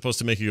guess that's supposed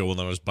to make you go, well,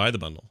 then I'll just buy the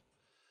bundle.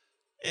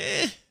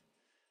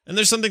 And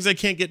there's some things I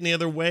can't get any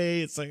other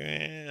way. It's like,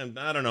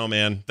 I don't know,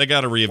 man. They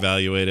got to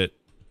reevaluate it.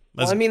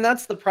 Well, I mean,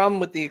 that's the problem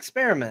with the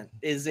experiment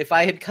is if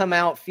I had come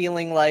out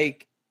feeling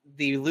like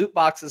the loot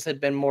boxes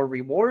had been more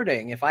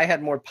rewarding, if I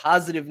had more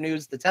positive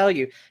news to tell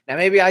you, now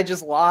maybe I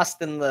just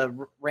lost in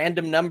the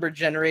random number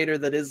generator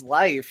that is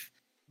life,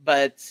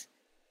 but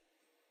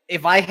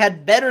if I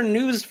had better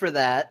news for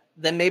that,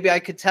 then maybe I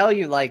could tell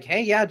you like,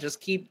 hey, yeah, just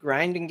keep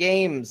grinding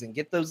games and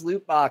get those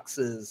loot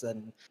boxes.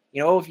 And,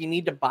 if you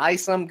need to buy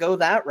some, go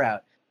that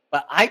route.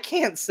 But I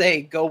can't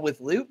say go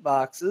with loot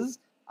boxes.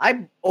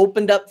 I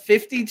opened up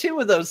 52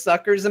 of those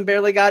suckers and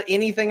barely got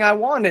anything I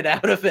wanted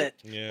out of it.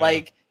 Yeah.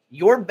 Like,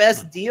 your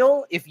best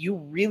deal, if you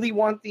really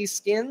want these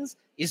skins,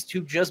 is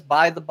to just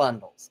buy the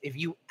bundles. If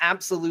you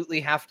absolutely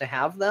have to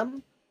have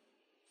them,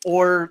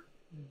 or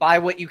buy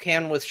what you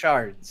can with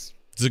shards.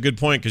 It's a good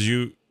point because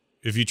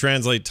if you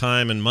translate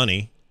time and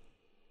money,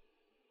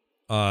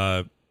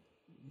 you're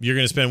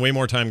going to spend way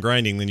more time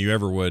grinding than you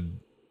ever would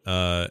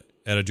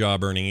at a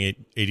job earning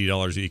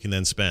 $80 that you can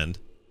then spend.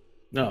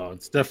 No,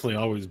 it's definitely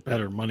always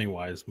better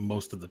money-wise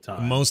most of the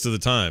time. Most of the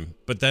time.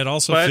 But that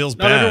also But feels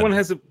not bad. everyone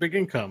has a big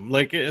income.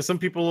 Like some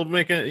people will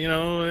make it,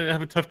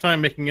 have a tough time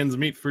making ends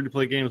meet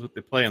free-to-play games what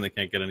they play, and they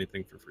can't get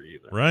anything for free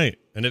either. Right.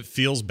 And it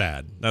feels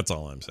bad. That's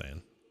all I'm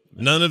saying.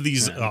 None of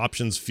these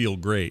options feel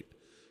great.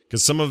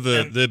 Because some of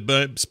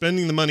the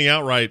spending the money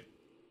outright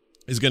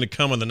is going to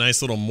come with a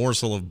nice little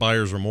morsel of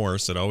buyer's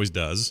remorse. It always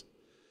does.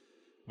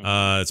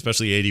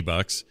 Especially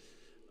 $80.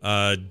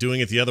 Doing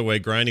it the other way,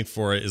 grinding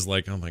for it, is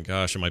like, oh my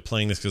gosh, am I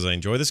playing this because I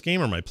enjoy this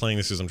game, or am I playing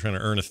this because I'm trying to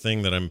earn a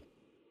thing that I'm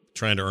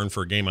trying to earn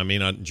for a game I may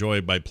not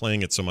enjoy by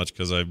playing it so much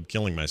because I'm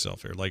killing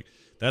myself here? Like,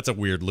 that's a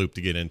weird loop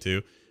to get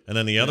into. And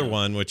then the other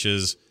one, which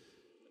is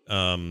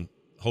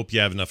hope you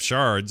have enough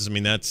shards. I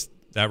mean,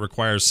 that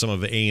requires some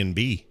of A and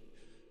B.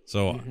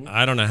 So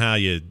I don't know how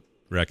you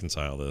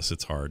reconcile this.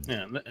 It's hard.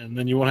 Yeah, and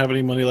then you won't have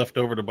any money left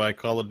over to buy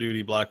Call of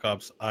Duty Black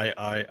Ops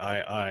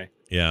I.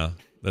 Yeah,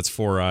 that's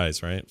 4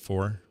 eyes, right?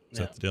 4? Is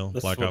that the deal?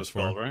 That's Black what Ops it's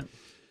 4, called, right?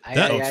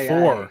 It's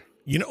 4.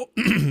 You know,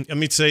 let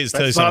me tell you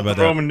That's something not about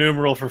the that. Roman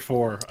numeral for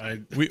 4.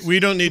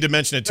 We don't need to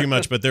mention it too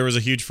much, but there was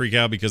a huge freak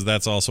out because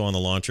that's also on the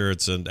launcher.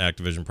 It's an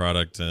Activision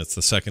product, and it's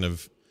the second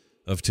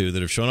of 2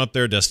 that have shown up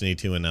there, Destiny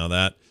 2 and now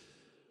that.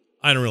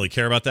 I don't really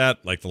care about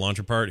that. Like the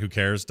launcher part, who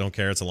cares? Don't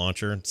care. It's a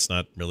launcher. It's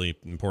not really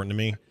important to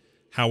me.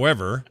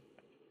 However,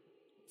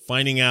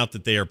 finding out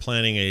that they are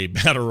planning a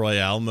Battle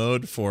Royale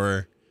mode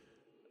for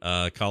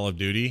Call of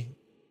Duty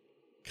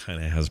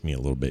kind of has me a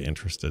little bit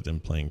interested in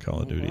playing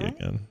Call of Duty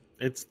again.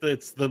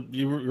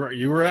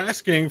 You were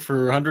asking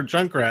for 100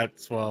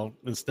 Junkrats. Well,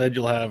 instead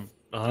you'll have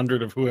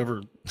 100 of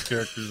whoever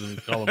characters in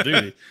Call of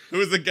Duty. Who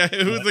was the guy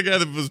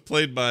that was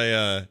played by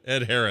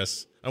Ed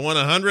Harris? I want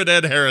 100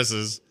 Ed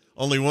Harrises.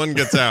 Only one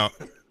gets out.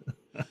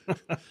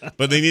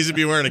 But he needs to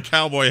be wearing a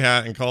cowboy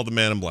hat and called the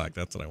Man in Black.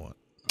 That's what I want.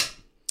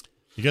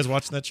 You guys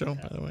watching that show,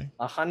 by the way?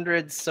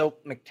 100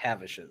 Soap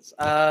McTavishes.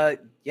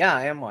 Yeah,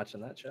 I am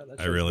watching that show.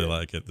 I really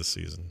like it this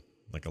season.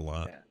 Like a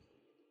lot. Yeah.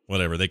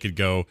 Whatever. They could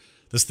go,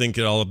 this thing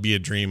could all be a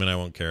dream and I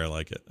won't care. I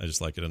like it. I just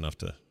like it enough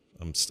to,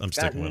 I'm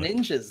sticking with it.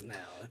 Ninjas now.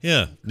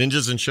 Yeah.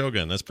 Ninjas and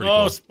Shogun. That's pretty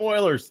cool. Oh,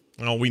 spoilers.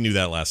 Oh, we knew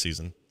that last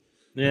season.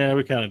 Yeah,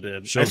 we kind of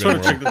did. Shogun I sort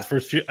of World. checked out the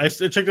first few. I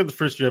checked out the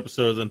first few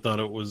episodes and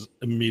thought it was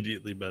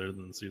immediately better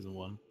than season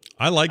 1.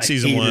 I like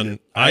season hated 1.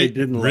 it. I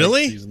didn't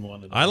really? like season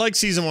 1 at all. I like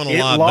season 1 a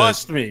It lot.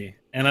 lost me,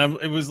 and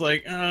it was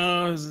like,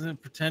 oh, is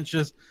it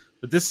pretentious?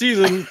 But this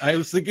season, I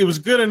was like, it was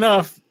good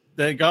enough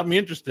that it got me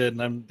interested,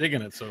 and I'm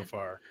digging it so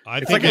far.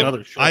 It's like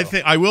another show.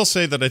 I will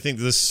say that I think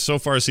this so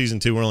far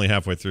season 2, we're only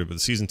halfway through, but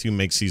season 2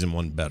 makes season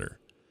 1 better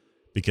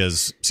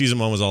because season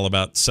 1 was all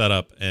about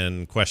setup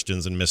and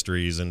questions and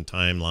mysteries and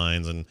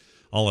timelines and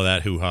all of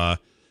that hoo-ha,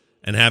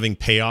 and having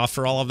payoff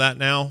for all of that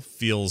now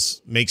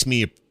makes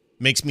me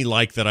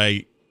like that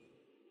I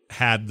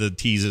had the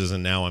teases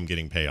and now I'm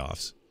getting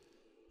payoffs.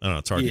 I don't know,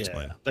 it's hard to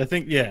explain. I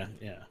think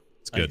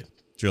It's good.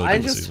 It's really I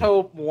good this just season.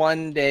 hope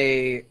one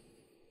day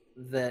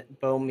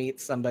that Bo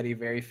meets somebody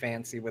very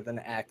fancy with an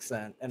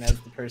accent, and as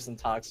the person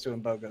talks to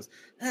him, Bo goes,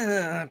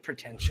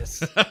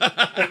 pretentious,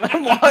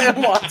 and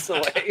walks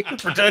away.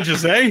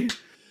 pretentious, eh?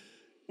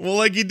 Well,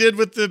 like you did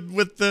with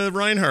the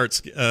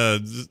Reinhardt's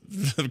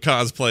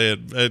cosplay at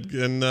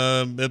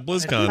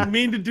BlizzCon. I didn't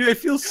mean to do. I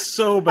feel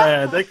so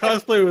bad. That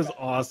cosplay was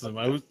awesome.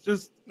 I was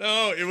just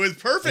No, it was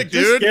perfect,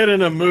 just dude. get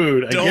in a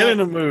mood. I get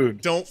in a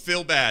mood. Don't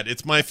feel bad.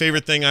 It's my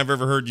favorite thing I've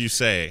ever heard you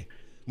say.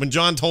 When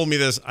John told me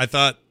this, I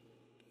thought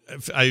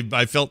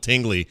I felt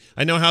tingly.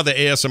 I know how the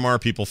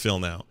ASMR people feel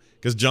now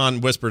because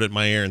John whispered at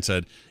my ear and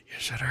said, "You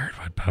should have heard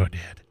what Bo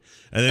did,"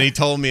 and then he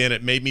told me, and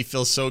it made me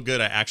feel so good.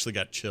 I actually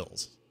got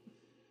chills.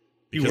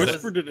 You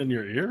whispered it in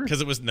your ear?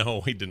 Because it was,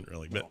 no, he didn't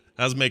really. But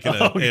I was making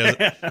an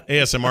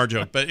ASMR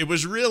joke, but it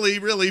was really,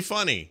 really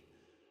funny.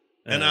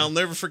 And I'll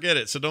never forget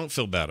it, so don't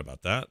feel bad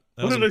about that.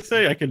 What did I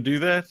say? I can do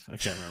that? I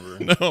can't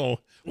remember. No.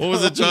 What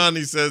was it, John?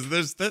 He says,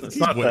 It's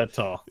not that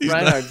tall.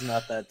 Reinhardt's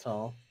not that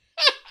tall.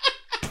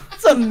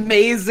 It's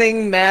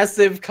amazing,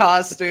 massive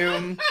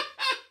costume.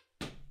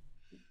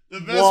 The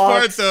best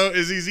part, though,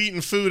 is he's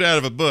eating food out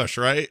of a bush,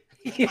 right?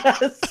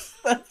 Yes,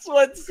 that's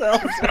what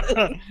sells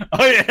it.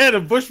 Oh, you had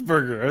a bush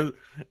burger.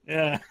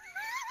 Yeah.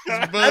 Bo's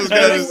I got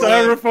had a his,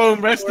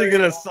 styrofoam resting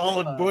in a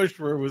solid bush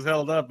where it was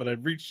held up, and I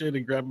reached in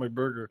and grabbed my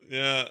burger.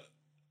 yeah.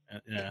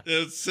 Yeah.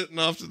 It's sitting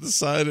off to the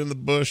side in the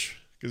bush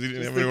because he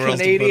didn't have The anywhere else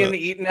to Canadian put it.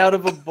 eating out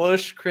of a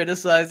bush,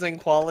 criticizing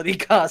quality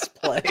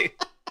cosplay.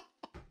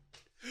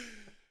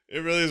 It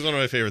really is one of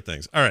my favorite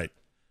things. All right.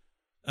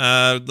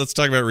 Let's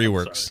talk about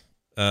reworks.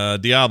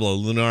 Diablo,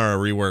 Lunara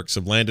reworks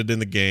have landed in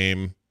the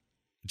game.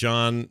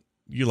 John,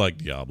 you like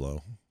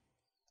Diablo.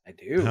 I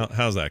do.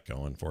 How's that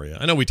going for you?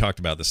 I know we talked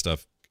about this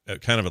stuff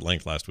kind of at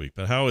length last week,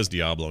 but how is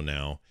Diablo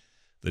now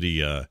that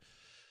he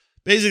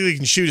basically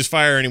can shoot his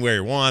fire anywhere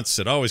he wants?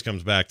 It always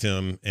comes back to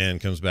him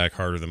and comes back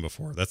harder than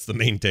before. That's the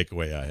main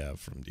takeaway I have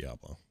from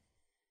Diablo.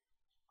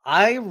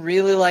 I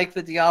really like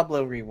the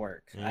Diablo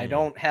rework. I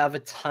don't have a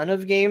ton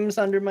of games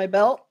under my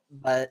belt,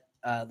 but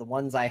the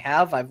ones I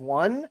have, I've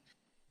won,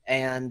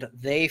 and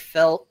they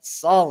felt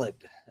solid.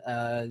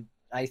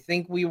 I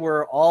think we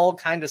were all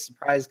kind of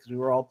surprised because we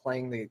were all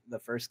playing the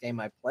first game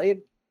I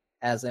played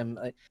as him.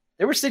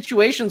 There were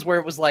situations where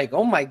it was like,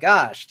 oh my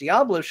gosh,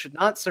 Diablo should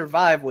not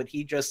survive what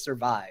he just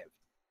survived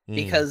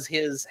because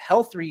his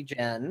health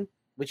regen,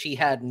 which he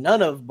had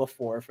none of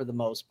before for the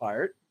most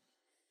part,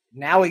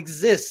 now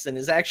exists and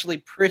is actually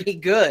pretty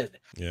good.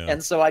 Yeah.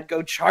 And so I'd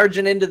go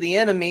charging into the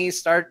enemy,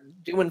 start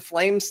doing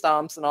flame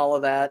stomps and all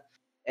of that,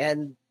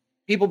 and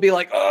people be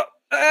like,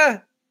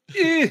 but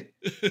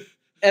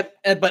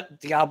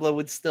Diablo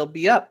would still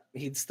be up.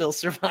 He'd still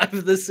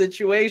survive the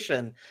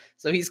situation.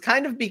 So he's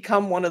kind of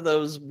become one of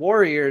those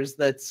warriors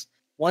that's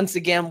once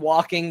again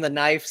walking the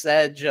knife's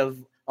edge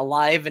of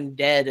alive and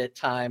dead at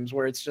times,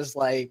 where it's just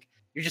like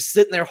you're just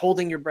sitting there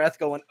holding your breath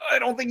going, I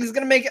don't think he's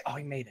going to make it. Oh,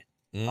 he made it.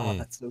 Oh,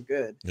 that's so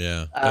good.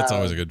 Yeah, that's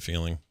always a good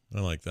feeling. I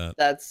like that.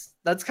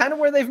 That's kind of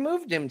where they've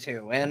moved him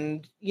to.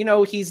 And, you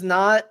know, he's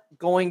not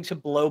going to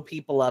blow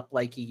people up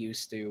like he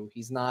used to.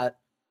 He's not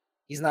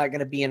going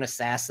to be an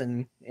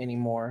assassin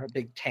anymore, a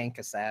big tank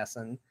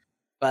assassin.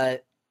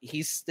 But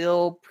he's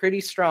still pretty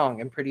strong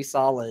and pretty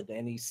solid.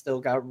 And he's still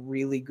got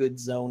really good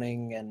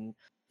zoning. And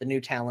the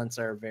new talents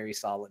are very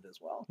solid as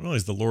well. Well,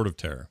 he's the Lord of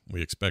Terror.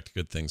 We expect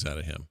good things out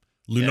of him.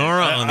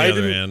 Lunara, on the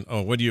other hand,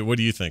 what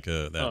do you think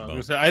of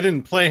that? I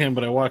didn't play him,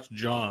 but I watched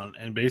John,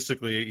 and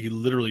basically he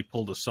literally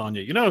pulled a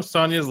Sonya. You know,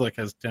 Sonya's like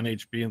has 10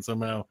 HP and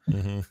somehow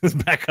is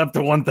back up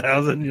to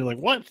 1,000. You're like,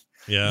 what?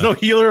 Yeah, no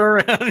healer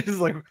around. He's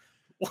like,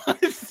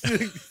 what?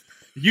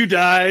 You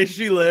die,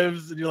 she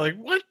lives, and you're like,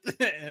 what?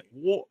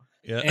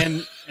 Yeah,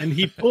 and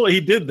he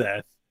did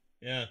that.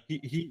 Yeah,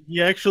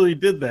 he actually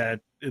did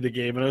that in the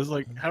game, and I was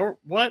like, how?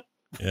 What?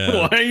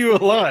 Yeah. Why are you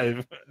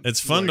alive?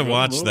 It's fun to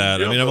watch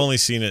that. I mean, I've only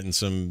seen it in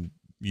some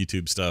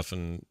YouTube stuff,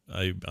 and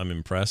I'm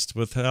impressed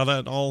with how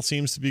that all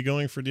seems to be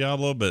going for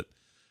Diablo, but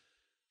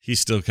he's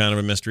still kind of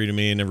a mystery to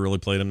me. Never really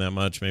played him that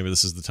much. Maybe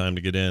this is the time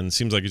to get in.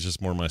 Seems like it's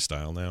just more my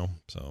style now,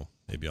 so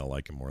maybe I'll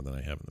like him more than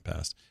I have in the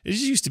past. It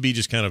just used to be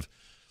just kind of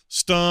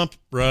stomp,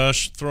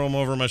 rush, throw him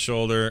over my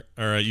shoulder.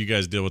 All right, you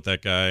guys deal with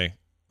that guy.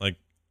 Like,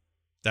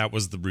 that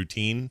was the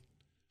routine.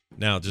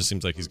 Now it just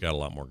seems like he's got a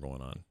lot more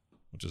going on,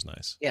 which is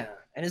nice. Yeah,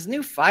 and his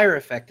new fire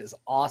effect is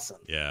awesome.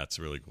 Yeah, it's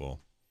really cool.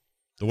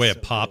 The way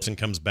it pops and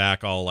comes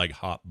back all like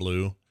hot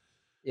blue.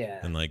 Yeah.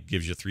 And like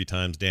gives you 3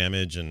 times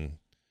damage and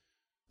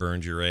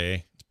burns your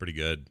A. It's pretty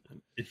good.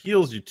 It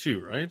heals you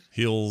too, right?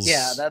 Heals.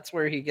 Yeah, that's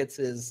where he gets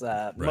his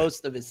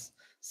most of his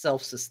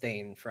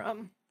self-sustain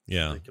from.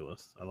 Yeah.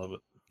 Ridiculous. I love it.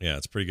 Yeah,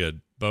 it's pretty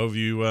good. Bo, have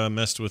you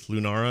messed with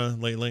Lunara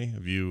lately?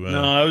 Have you?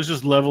 No, I was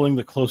just leveling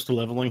the close to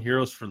leveling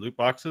heroes for loot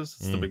boxes.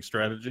 It's the big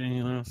strategy,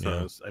 you know.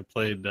 So I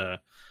played.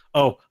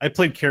 I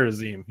played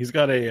Karazim. He's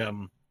got a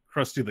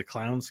Krusty the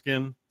Clown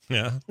skin.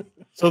 Yeah.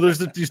 So there's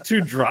these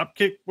 2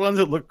 dropkick ones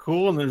that look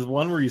cool, and there's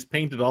one where he's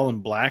painted all in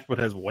black but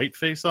has white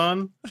face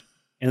on,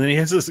 and then he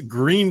has this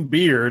green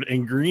beard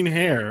and green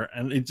hair,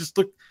 and it just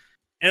looked.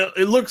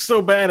 It looked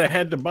so bad I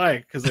had to buy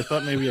it because I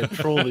thought maybe I'd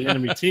troll the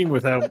enemy team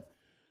without.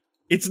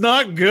 It's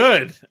not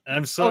good.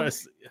 I'm sorry.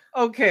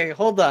 Okay,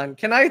 hold on.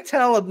 Can I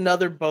tell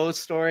another Bo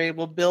story?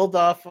 We'll build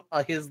off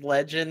his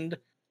legend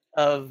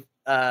of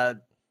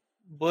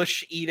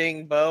bush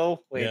eating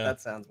Bo. Wait, that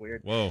sounds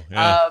weird. Whoa.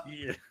 Yeah.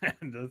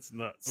 That's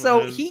not.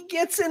 So he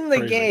gets in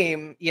the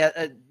game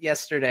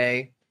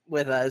yesterday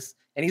with us,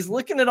 and he's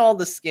looking at all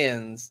the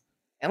skins.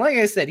 And like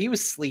I said, he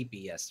was sleepy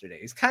yesterday.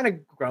 He's kind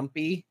of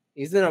grumpy.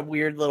 He's in a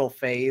weird little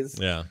phase.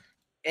 Yeah.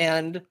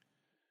 And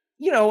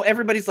you know,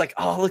 everybody's like,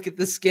 oh, look at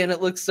this skin.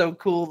 It looks so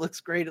cool. It looks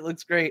great. It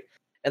looks great.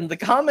 And the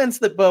comments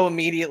that Bo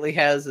immediately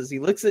has is he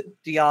looks at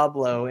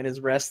Diablo in his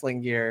wrestling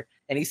gear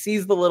and he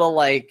sees the little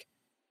like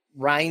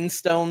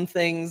rhinestone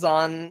things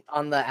on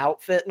the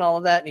outfit and all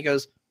of that. And he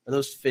goes, are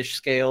those fish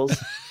scales?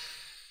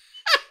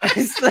 I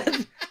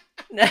said,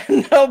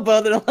 no,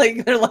 Bo,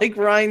 they're like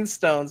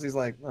rhinestones. He's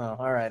like, oh,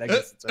 all right. I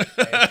guess it's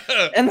okay.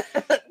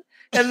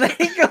 and then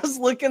he goes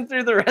looking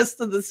through the rest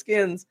of the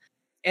skins.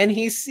 And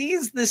he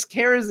sees this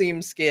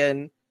Karazim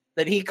skin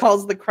that he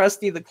calls the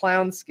Krusty the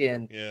Clown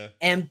skin. Yeah.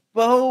 And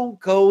Bo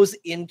goes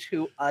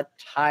into a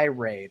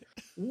tirade.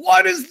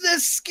 What is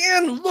this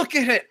skin? Look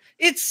at it.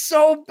 It's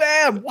so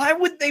bad. Why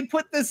would they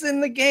put this in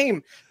the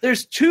game?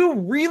 There's 2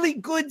 really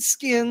good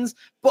skins,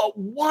 but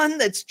one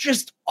that's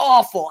just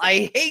awful.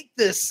 I hate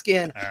this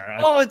skin.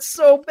 Right. Oh, it's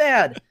so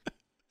bad.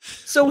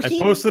 So I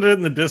posted it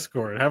in the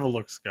Discord. Have a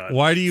look, Scott.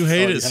 Why do you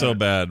hate it so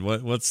bad?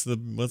 What's the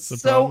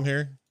problem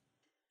here?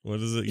 What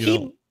is it? He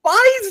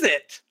buys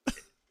it.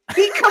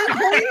 He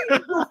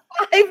complains for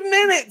 5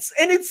 minutes,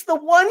 and it's the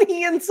one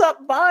he ends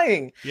up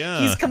buying. Yeah.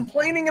 He's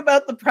complaining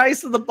about the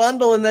price of the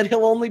bundle and that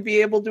he'll only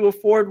be able to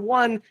afford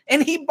one,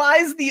 and he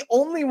buys the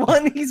only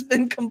one he's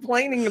been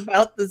complaining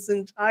about this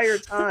entire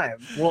time.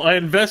 Well, I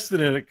invested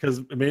in it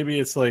because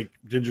maybe it's like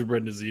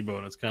Gingerbread Gazebo,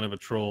 and it's kind of a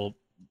troll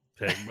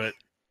pig, but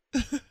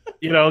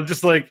you know,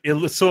 just like it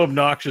looks so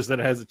obnoxious that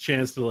it has a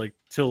chance to like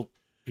tilt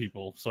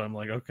people. So I'm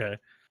like, okay,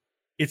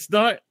 it's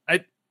not.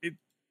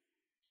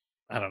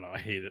 I don't know. I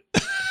hate it.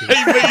 But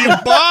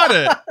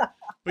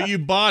you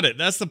bought it.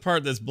 That's the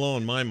part that's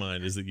blowing my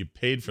mind is that you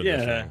paid for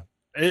this thing.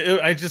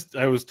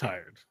 I was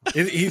tired.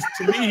 He's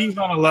to me, he's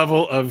on a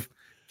level of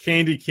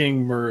Candy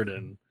King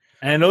Murden.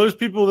 And I know there's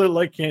people that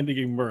like Candy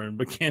King Murden,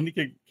 but Candy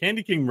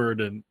King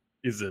Murden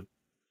is a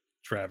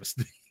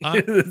travesty.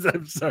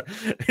 I'm sorry,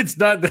 it's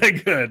not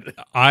that good.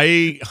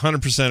 I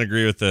 100%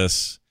 agree with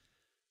this,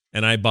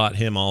 and I bought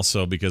him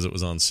also because it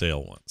was on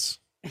sale once.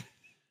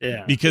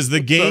 Yeah, because the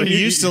game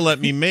used to let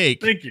me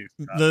make. Thank you.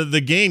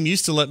 The game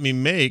used to let me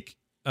make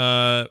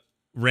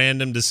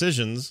random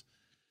decisions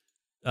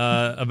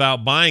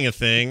about buying a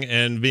thing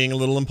and being a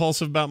little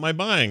impulsive about my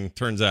buying.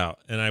 Turns out,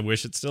 and I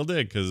wish it still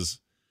did because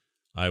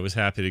I was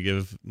happy to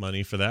give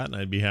money for that, and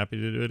I'd be happy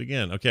to do it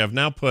again. Okay, I've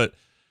now put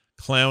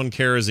Clown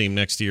Karazim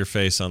next to your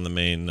face on the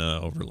main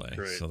overlay.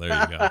 Great. So there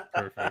you go.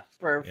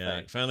 Perfect.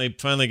 Yeah,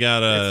 finally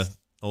got a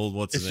old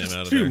what's his name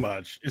out of there. It's too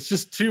much. It's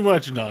just too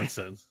much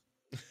nonsense.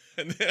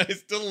 I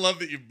still love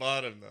that you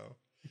bought him though.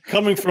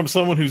 Coming from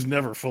someone who's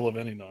never full of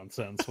any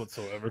nonsense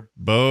whatsoever.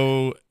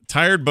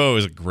 Tired Bo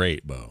is a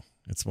great bow.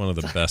 It's one of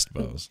the best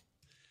bows.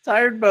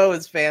 Tired Bo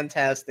is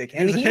fantastic,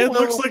 and his head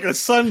looks like a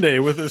sundae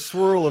with a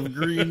swirl of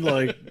green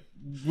like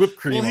whipped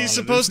cream. Well, he's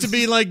supposed to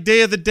be like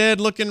Day of the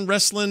Dead looking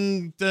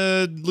wrestling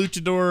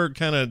luchador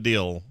kind of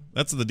deal.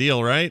 That's the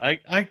deal, right?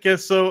 I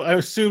guess so. I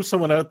assume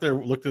someone out there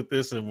looked at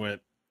this and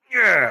went,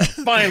 "Yeah,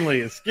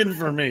 finally, it's skin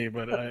for me."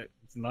 But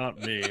it's not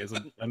me.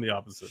 I'm the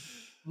opposite.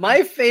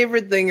 My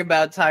favorite thing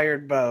about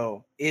Tired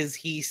Bo is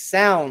he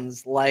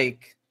sounds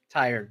like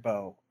Tired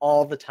Bo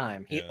all the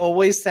time. He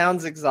always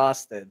sounds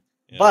exhausted,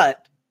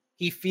 but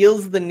he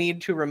feels the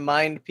need to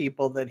remind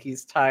people that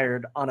he's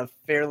tired on a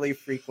fairly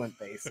frequent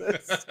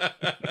basis.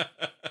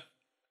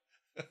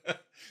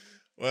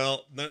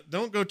 Well,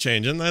 don't go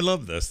changing. I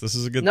love this. This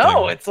is a good thing.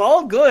 No, it's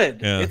all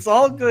good. Yeah. It's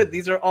all good.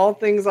 These are all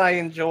things I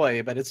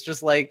enjoy, but it's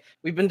just like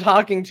we've been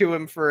talking to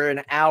him for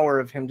an hour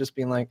of him just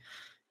being like,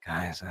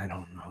 guys, I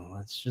don't know.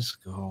 Let's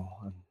just go.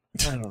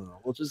 I don't know.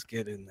 We'll just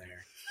get in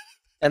there.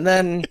 And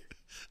then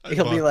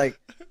he'll be like,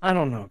 I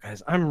don't know,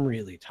 guys. I'm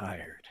really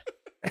tired.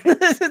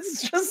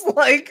 It's just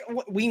like,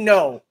 we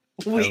know.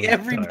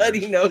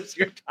 Everybody knows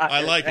you're tired.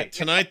 I like it.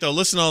 Tonight, though,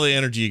 listen to all the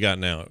energy you got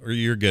now. Or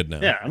you're good now.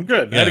 Yeah, I'm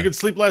good. I had a good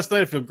sleep last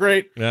night. I feel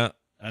great. Yeah.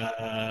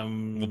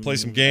 We'll play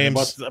some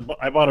games.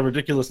 I bought a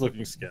ridiculous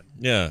looking skin.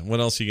 Yeah. What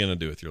else are you going to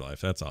do with your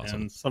life? That's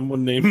awesome. And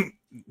someone named...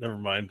 Never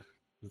mind.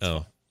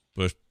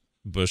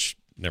 Bush.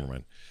 Never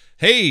mind.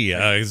 Hey,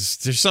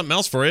 there's something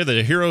else for you.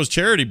 The Heroes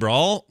Charity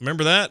Brawl.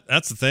 Remember that?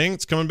 That's the thing.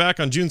 It's coming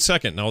back on June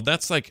 2nd. Now,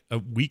 that's like a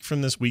week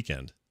from this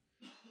weekend.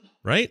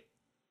 Right?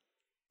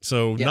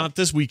 So not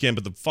this weekend,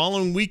 but the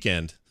following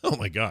weekend. Oh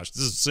my gosh,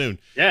 this is soon.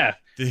 Yeah.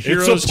 The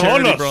Heroes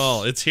Charity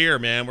Brawl. It's here,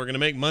 man. We're going to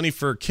make money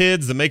for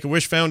kids, the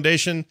Make-A-Wish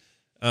Foundation.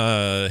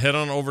 Head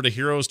on over to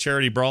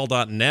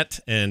heroescharitybrawl.net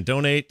and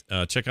donate.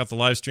 Check out the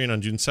live stream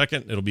on June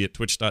 2nd. It'll be at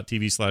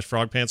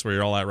twitch.tv/frogpants where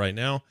you're all at right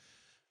now.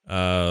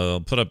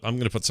 I'm going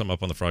to put something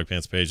up on the Frog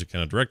Pants page to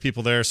kind of direct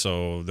people there.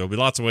 So there'll be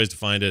lots of ways to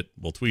find it.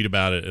 We'll tweet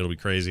about it. It'll be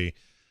crazy.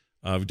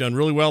 We've done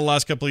really well the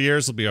last couple of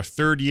years. It'll be our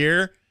third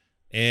year.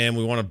 And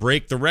we want to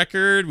break the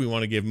record. We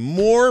want to give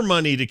more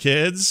money to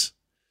kids.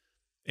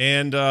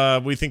 And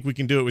we think we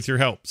can do it with your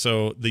help.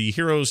 So the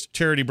Heroes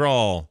Charity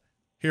Brawl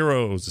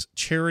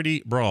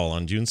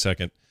on June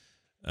 2nd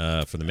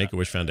for the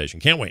Make-A-Wish Foundation.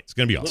 Can't wait. It's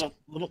going to be awesome.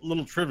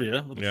 Little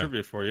trivia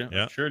for you.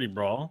 Yeah. Charity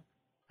Brawl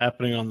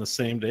happening on the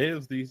same day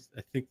as the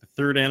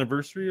third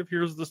anniversary of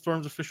Heroes of the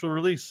Storm's official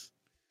release.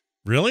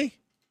 Really?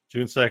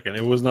 June 2nd.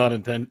 It was not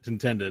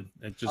intended.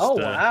 It just. Oh,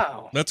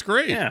 wow. That's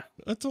great. Yeah.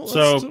 That's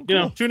so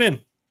cool. Tune in.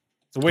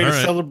 It's a way to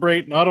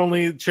celebrate not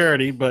only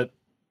charity, but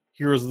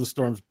Heroes of the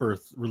Storm's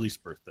release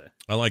birthday.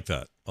 I like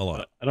that a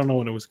lot. I don't know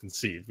when it was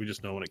conceived. We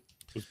just know when it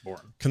was born.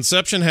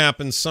 Conception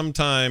happened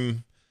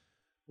sometime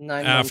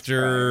 9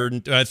 after,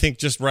 I think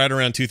just right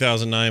around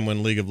 2009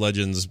 when League of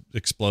Legends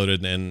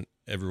exploded and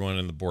everyone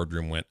in the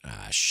boardroom went,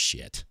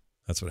 shit.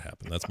 That's what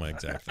happened. That's my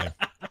exact thing.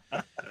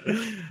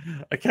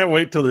 I can't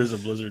wait till there's a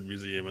Blizzard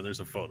museum and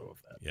there's a photo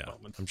of that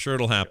moment. I'm sure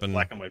it'll happen.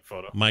 Black and white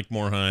photo. Mike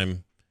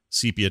Morheim,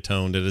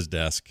 sepia-toned at his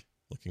desk,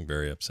 looking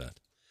very upset.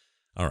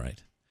 All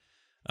right.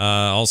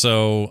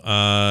 Also,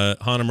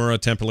 Hanamura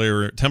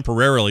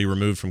temporarily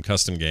removed from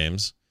custom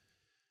games.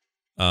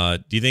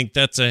 Do you think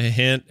that's a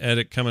hint at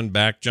it coming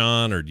back,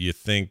 John, or do you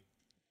think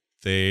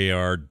they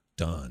are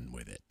done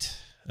with it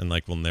and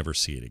like we'll never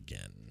see it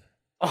again?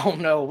 Oh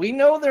no, we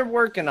know they're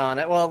working on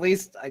it. Well, at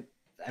least I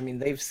mean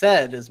they've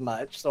said as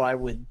much, so I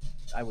would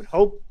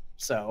hope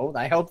so.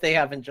 I hope they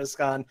haven't just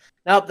gone,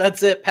 nope,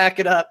 that's it, pack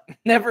it up,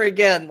 never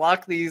again,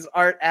 lock these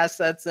art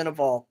assets in a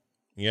vault.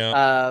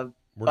 Yeah.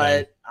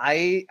 But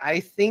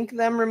I think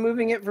them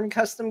removing it from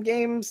custom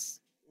games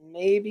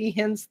maybe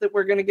hints that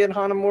we're going to get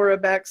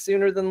Hanamura back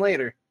sooner than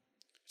later.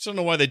 I don't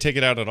know why they take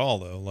it out at all,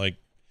 though. Like,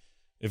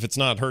 if it's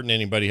not hurting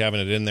anybody having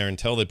it in there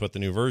until they put the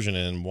new version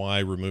in, why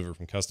remove it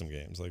from custom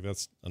games? Like,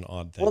 that's an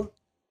odd thing. Well,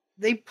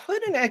 they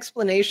put an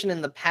explanation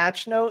in the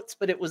patch notes,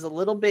 but it was a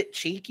little bit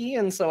cheeky,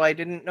 and so I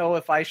didn't know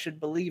if I should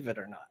believe it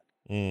or not.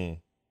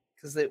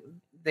 Because it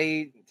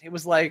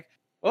was like,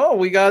 oh,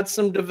 we got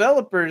some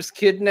developers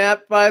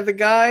kidnapped by the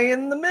guy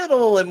in the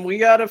middle and we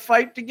got to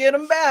fight to get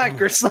him back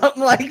or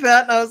something like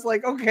that. And I was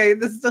like, okay,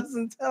 this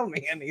doesn't tell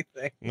me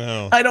anything.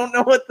 No. I don't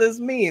know what this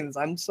means.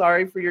 I'm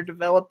sorry for your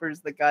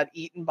developers that got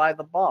eaten by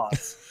the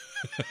boss.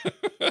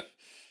 Yeah,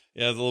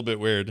 it's a little bit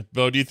weird.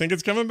 Bo, do you think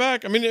it's coming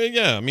back? I mean,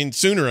 yeah,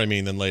 sooner,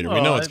 than later.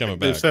 We know it's coming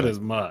back. They've said as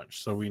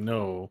much, so we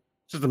know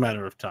it's just a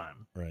matter of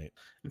time. Right.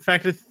 In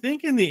fact, I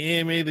think in the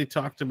AMA they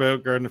talked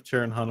about Garden of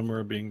Terra and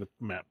Hanamura being the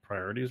map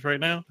priorities right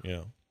now.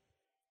 Yeah.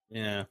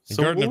 Yeah.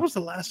 So what was the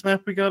last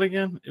map we got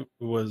again? It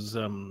was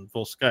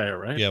Volskaya,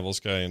 right? Yeah,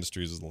 Volskaya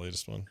Industries is the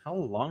latest one. How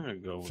long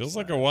ago? Feels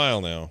like a while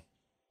now,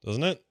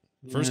 doesn't it?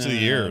 First of the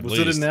year, at was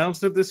least. it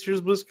announced at this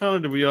year's BlizzCon, or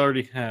did we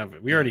already have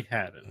it? We already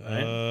had it,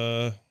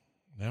 right?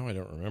 Now I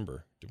don't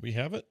remember. Did we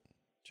have it?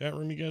 Chat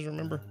room, you guys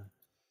remember?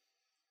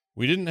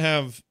 We didn't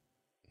have.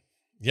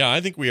 Yeah,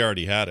 I think we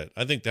already had it.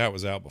 I think that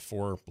was out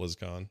before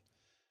BlizzCon.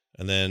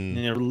 And then...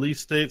 Yeah,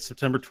 release date,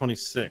 September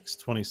 26,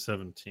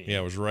 2017. Yeah,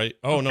 it was right.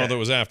 Oh, okay. No, that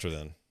was after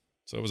then.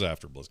 So it was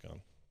after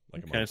BlizzCon.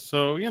 Okay,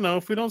 so,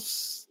 if we don't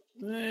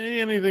say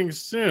anything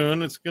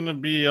soon, it's going to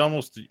be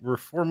we're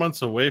 4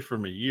 months away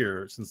from a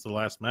year since the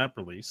last map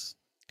release.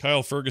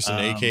 Kyle Ferguson,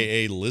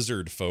 a.k.a.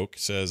 Lizard Folk,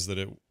 says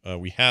that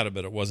we had it,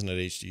 but it wasn't at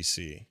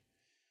HGC.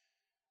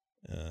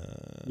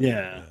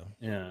 Yeah.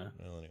 Well,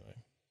 anyway,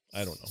 I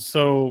don't know.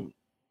 So...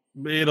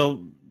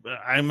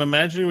 I'm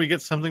imagining we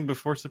get something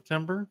before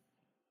September.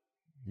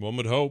 One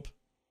would hope.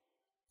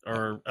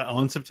 Or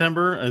on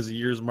September as a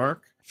year's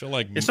mark. I feel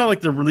like it's not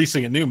like they're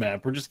releasing a new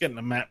map. We're just getting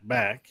a map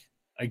back.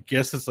 I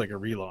guess it's like a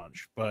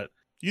relaunch, but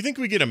do you think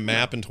we get a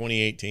map in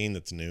 2018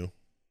 that's new?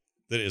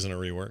 That isn't a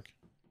rework?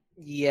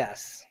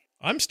 Yes.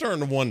 I'm starting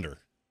to wonder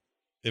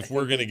if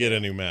we're going to get a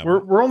new map.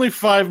 We're only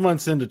 5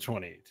 months into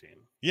 2018.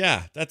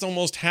 Yeah, that's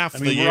almost half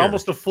the year. We're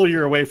almost a full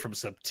year away from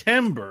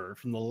September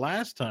from the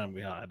last time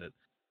we had it.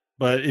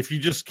 But if you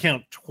just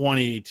count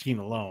 2018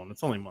 alone,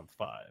 it's only month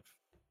 5.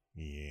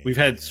 Yeah. We've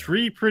had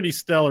 3 pretty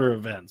stellar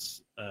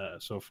events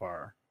so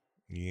far.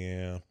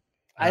 Yeah.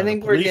 I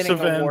think we're getting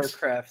a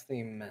Warcraft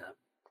themed map.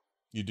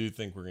 You do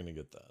think we're going to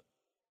get that?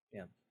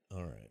 Yeah.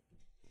 All right.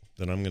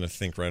 Then I'm going to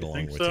think right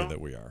along with you that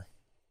we are.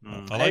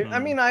 I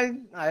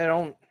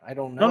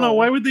don't know. No,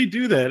 why would they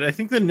do that? I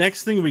think the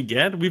next thing we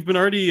get, we've been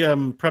already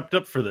prepped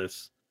up for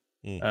this.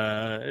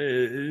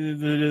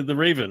 The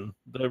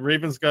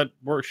Raven's got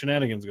work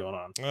shenanigans going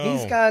on.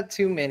 He's got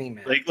too many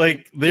maps.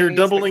 Like they're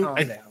doubling.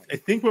 I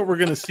think what we're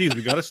going to see is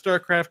we got a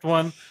StarCraft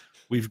one,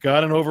 we've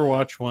got an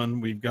Overwatch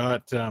one, we've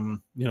got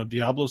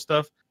Diablo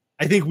stuff.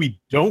 I think we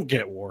don't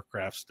get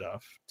Warcraft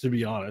stuff, to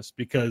be honest,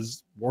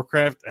 because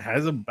Warcraft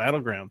has a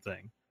battleground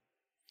thing.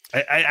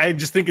 I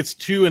just think it's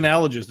too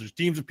analogous. There's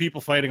teams of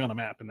people fighting on a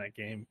map in that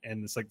game,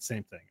 and it's like the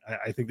same thing.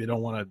 I think they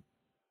don't want to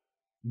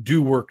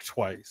do work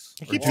twice.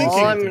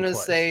 All I'm going to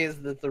say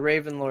is that the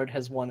Ravenlord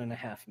has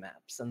 1.5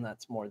 maps, and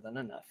that's more than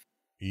enough.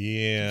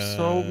 Yeah.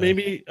 So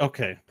maybe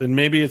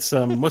it's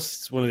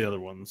what's one of the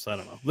other ones? I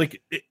don't know.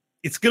 Like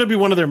it's going to be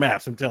one of their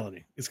maps. I'm telling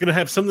you, it's going to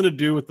have something to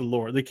do with the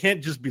lore. They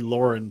can't just be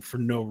loring for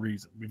no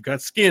reason. We've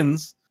got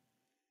skins.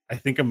 I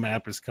think a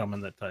map is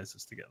coming that ties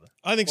us together.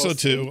 I think so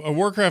too. A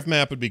Warcraft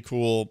map would be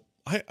cool.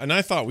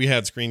 I thought we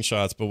had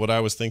screenshots, but what I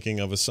was thinking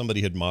of is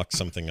somebody had mocked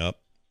something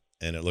up,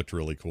 and it looked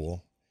really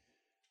cool.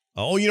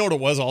 Oh, you know what it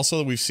was?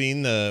 Also, we've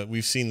seen the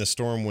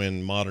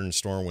Stormwind, modern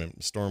Stormwind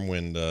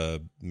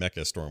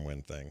Mecha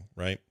Stormwind thing,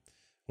 right?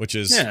 Which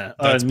is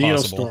that's Neo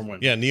possible. Stormwind.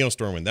 Yeah, Neo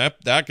Stormwind.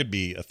 That could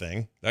be a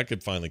thing. That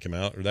could finally come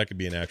out, or that could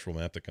be an actual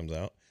map that comes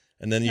out.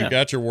 And then you've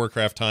got your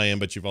Warcraft tie-in,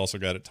 but you've also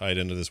got it tied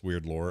into this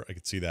weird lore. I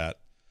could see that.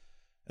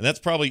 And that's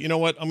probably, you know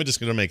what? I'm just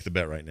going to make the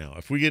bet right now.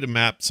 If we get a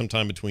map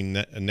sometime between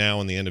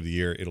now and the end of the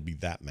year, it'll be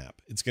that map.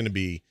 It's going to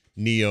be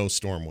Neo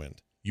Stormwind.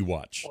 You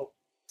watch. Well,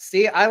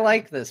 see, I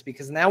like this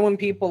because now when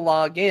people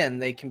log in,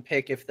 they can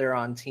pick if they're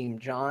on Team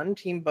John,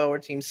 Team Bo, or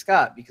Team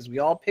Scott because we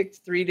all picked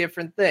 3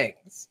 different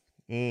things.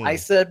 I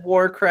said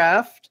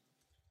Warcraft,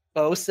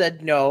 Bo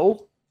said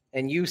no,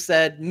 and you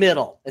said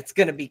middle. It's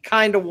going to be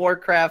kind of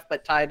Warcraft,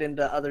 but tied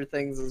into other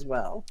things as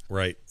well.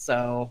 Right.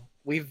 So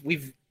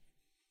we've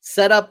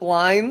set up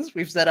lines.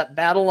 We've set up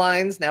battle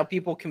lines. Now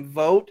people can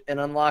vote and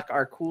unlock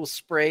our cool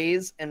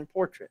sprays and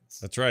portraits.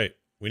 That's right.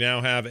 We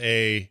now have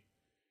a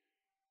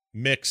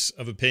mix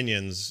of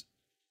opinions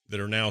that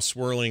are now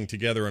swirling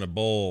together in a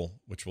bowl,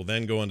 which will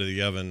then go into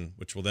the oven,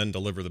 which will then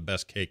deliver the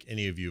best cake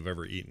any of you have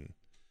ever eaten.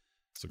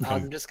 So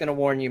I'm just going to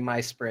warn you, my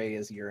spray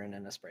is urine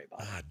in a spray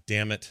bottle. Ah,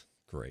 damn it.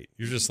 Great.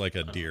 You're just like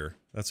a deer.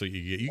 That's what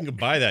you get. You can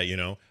buy that, you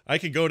know. I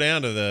could go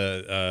down to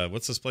the,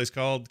 what's this place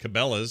called?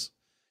 Cabela's.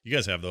 You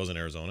guys have those in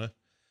Arizona.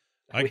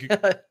 I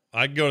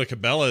could go to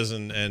Cabela's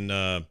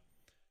and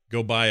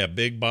go buy a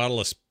big bottle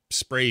of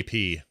spray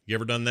pea. You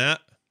ever done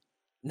that?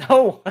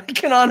 No, I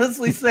can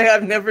honestly say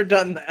I've never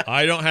done that.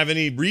 I don't have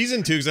any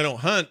reason to because I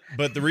don't hunt,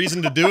 but the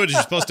reason to do it is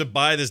you're supposed to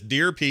buy this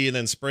deer pea and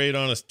then spray it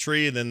on a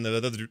tree, and then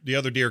the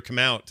other deer come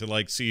out to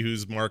like see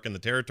who's marking the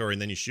territory,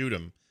 and then you shoot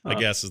them, I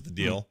guess is the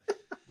deal.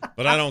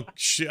 But I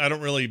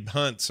don't really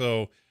hunt,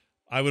 so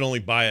I would only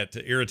buy it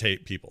to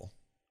irritate people.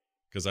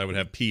 because I would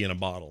have pee in a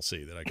bottle,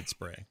 see, that I could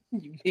spray.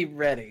 You'd be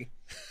ready.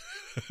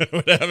 I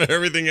would have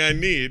everything I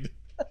need.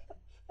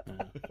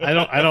 I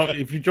don't.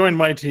 If you join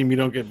my team, you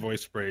don't get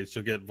voice sprays.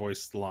 You'll get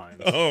voice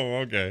lines. Oh,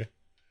 okay.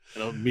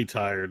 It'll be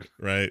tired.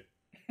 Right.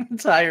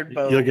 Tired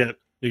boat.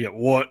 You get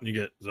what? And you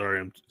get sorry.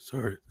 I'm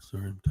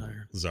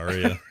tired.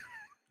 Zarya.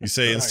 You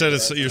say instead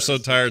of you're so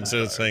tired,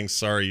 instead of saying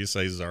sorry, you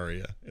say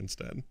Zarya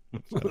instead.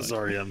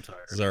 Sorry, I'm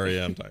tired.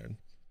 Zarya, I'm tired.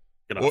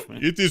 Get off me.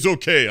 It is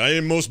okay. I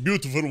am most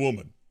beautiful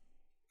woman.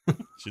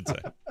 Should say.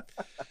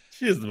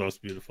 She is the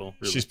most beautiful.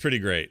 Really. She's pretty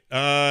great.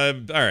 All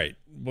right.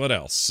 What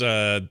else?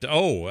 This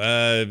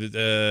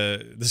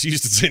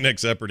used to say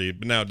next Jeopardy,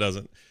 but now it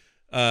doesn't.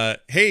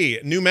 Hey,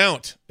 new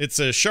mount. It's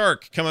a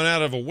shark coming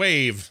out of a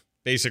wave,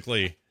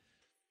 basically.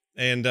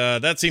 And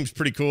that seems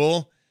pretty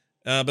cool.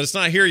 But it's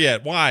not here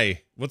yet.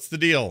 Why? What's the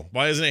deal?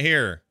 Why isn't it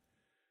here?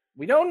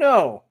 We don't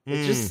know.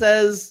 It just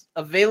says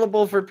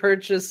available for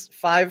purchase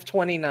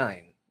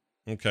 $5.29.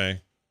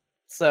 Okay.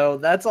 So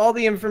that's all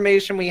the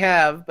information we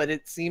have, but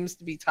it seems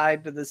to be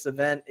tied to this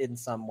event in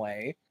some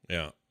way.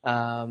 Yeah.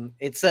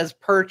 It says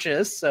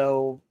purchase,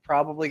 so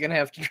probably gonna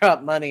have to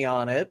drop money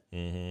on it.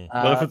 Mm-hmm.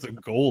 What if it's a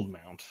gold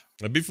mount?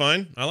 That'd be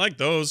fine. I like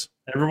those.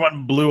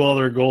 Everyone blew all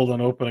their gold on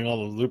opening all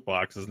those loot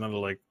boxes. Now they're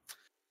like,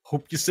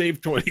 hope you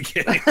save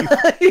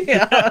 20K.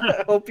 Yeah,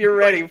 I hope you're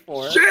ready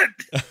for it. Shit!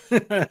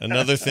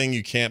 Another thing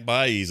you can't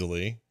buy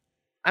easily.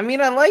 I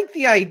mean, I like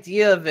the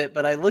idea of it,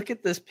 but I look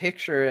at this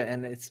picture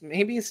and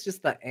maybe it's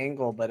just the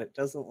angle, but it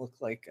doesn't look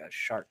like a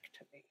shark to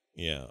me.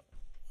 Yeah.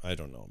 I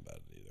don't know about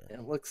it either.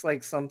 It looks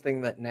like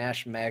something that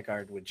Nash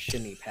Maggard would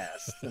shimmy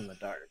past in the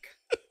dark.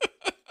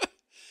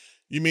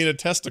 You mean a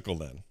testicle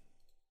then?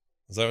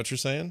 Is that what you're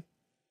saying?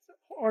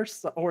 Or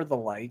the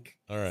like.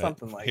 All right.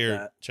 Something like here,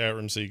 that. chat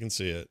room so you can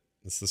see it.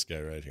 It's this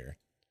guy right here.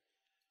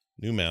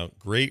 New mount.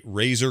 Great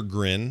Razor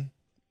Grin.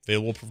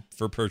 Available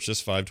for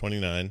purchase,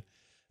 $5.29.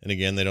 And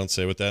again, they don't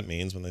say what that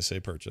means when they say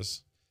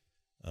purchase.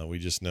 We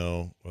just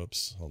know.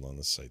 Whoops. Hold on.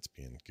 This site's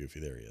being goofy.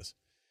 There he is.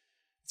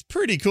 It's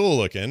pretty cool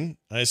looking.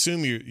 I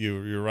assume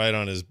you're right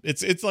on his.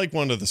 It's like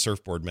one of the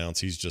surfboard mounts.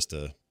 He's just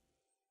a.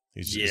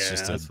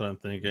 That's what I'm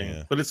thinking.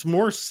 Yeah. But it's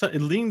more.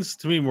 It leans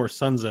to me more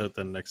Suns Out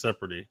than Next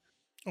Jeopardy.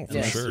 Oh, for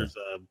Yes. sure. There's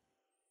a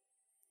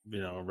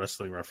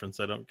wrestling reference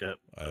I don't get.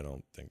 I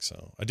don't think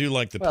so. I do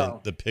like the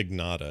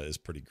Pignata is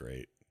pretty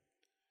great,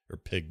 or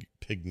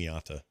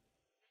Pignata.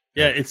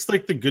 Yeah, it's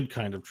like the good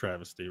kind of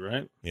travesty,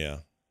 right?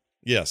 Yeah.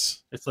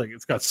 Yes. It's like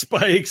it's got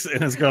spikes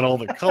and it's got all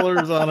the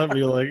colors on it.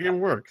 You're like, it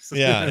works.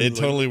 Yeah, it It's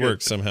like, totally good.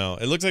 works somehow.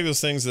 It looks like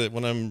those things that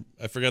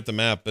I forgot the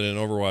map, but in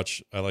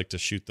Overwatch, I like to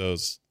shoot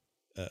those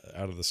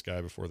out of the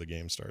sky before the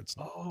game starts.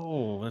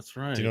 Oh, that's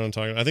right. Do you know what I'm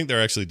talking about? I think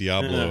they're actually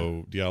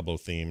Diablo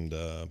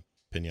themed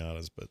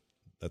pinatas, but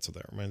that's what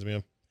that reminds me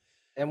of.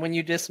 And when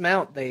you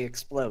dismount, they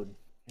explode.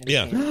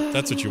 Yeah,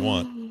 that's what you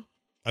want.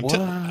 What?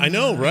 I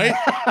know, right?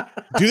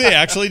 Do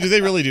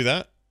they really do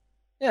that?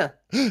 Yeah.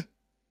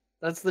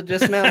 That's the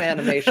dismount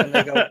animation.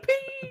 They go,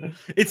 ping!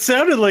 It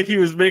sounded like he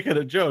was making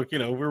a joke. You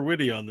know, we're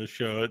witty on this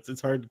show.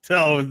 It's hard to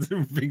tell when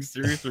they're being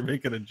serious or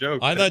making a joke.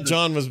 I thought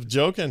John was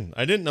joking.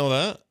 I didn't know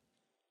that.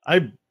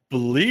 I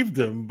believed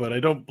him, but I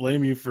don't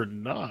blame you for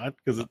not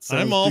because it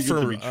sounds I'm all too good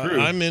to for. be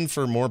true. I'm in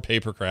for more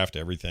papercraft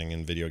everything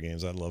in video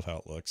games. I love how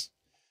it looks.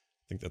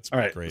 I think that's all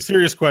right. great.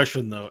 Serious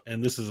question though,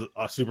 and this is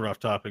super off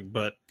topic,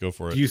 but Go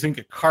for it. do you think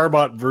a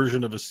Carbot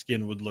version of a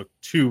skin would look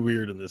too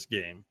weird in this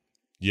game?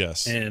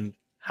 Yes. And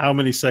how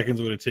many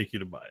seconds would it take you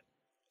to buy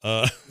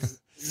it?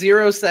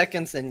 0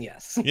 seconds and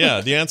yes.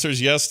 Yeah, the answer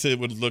is yes. It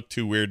would look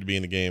too weird to be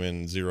in the game,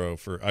 and 0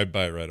 for I'd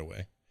buy it right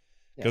away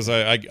because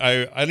I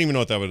don't even know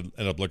what that would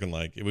end up looking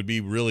like. It would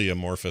be really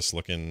amorphous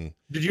looking.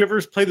 Did you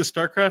ever play the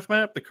StarCraft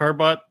map, the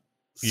Carbot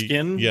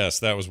skin? Yes,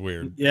 that was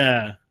weird.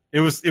 Yeah. It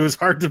was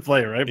hard to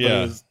play, right? But Yeah.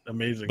 it was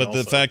amazing. But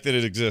also. the fact that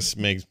it exists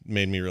made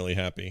me really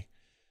happy.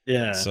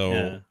 yeah.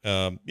 So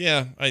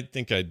yeah. I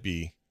think I'd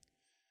be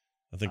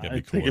cool I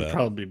with think it'd that.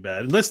 probably be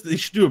bad. Unless they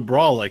should do a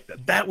brawl like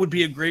that. That would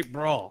be a great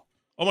brawl.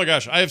 Oh my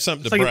gosh, I have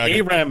something It's to like brag.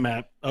 an ARAM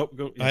map. Oh,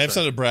 go. I have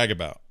something to brag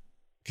about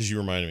because you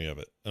reminded me of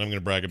it, and I'm going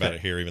to brag about Okay.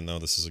 it here, even though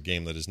this is a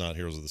game that is not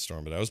Heroes of the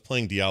Storm. But I was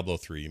playing Diablo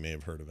 3. You may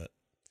have heard of it.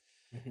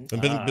 Mhm.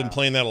 I've been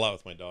playing that a lot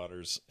with my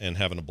daughters and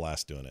having a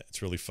blast doing it.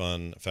 It's really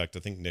fun. In fact, I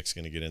think Nick's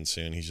going to get in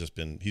soon. He's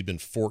been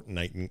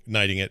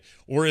Fortniting it,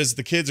 or as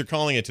the kids are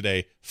calling it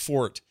today,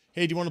 Fort.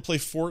 Hey, do you want to play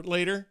Fort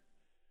later?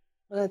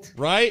 What?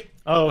 Right?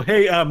 Oh,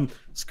 hey,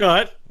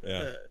 Scott.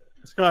 Yeah.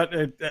 Scott,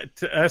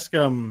 to ask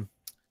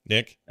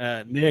Nick.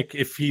 Nick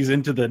if he's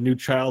into the new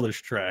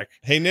Childish track.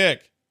 Hey,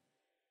 Nick.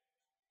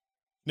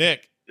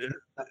 Nick. It's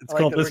I like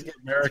called that This we're Is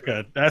getting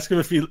America. Ask him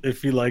if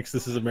he likes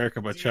This Is America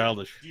by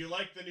Childish. Do you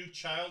like the new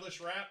Childish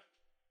rap?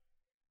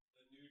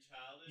 The new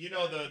Childish. You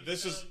know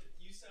this is.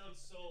 You sound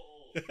so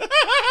old.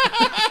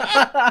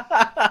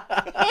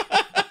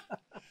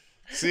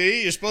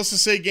 See, you're supposed to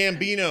say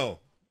Gambino.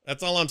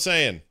 That's all I'm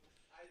saying.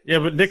 Yeah,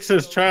 but Nick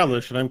says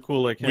Childish, and I'm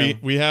cool like him.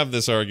 We have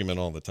this argument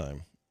all the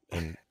time,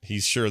 and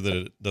he's sure that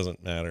it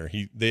doesn't matter.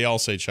 They all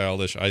say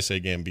Childish. I say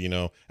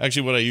Gambino.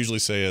 Actually, what I usually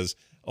say is,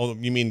 "Oh,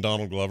 you mean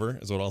Donald Glover?"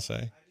 Is what I'll say.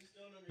 I just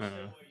don't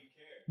understand why you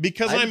care.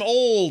 Because I'm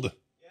old.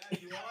 Yeah,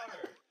 you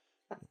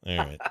are.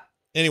 All right.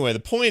 Anyway, the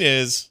point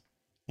is,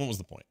 what was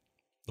the point?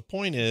 The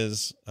point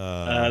is,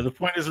 the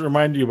point is to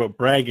remind you about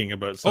bragging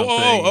about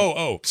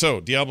something. So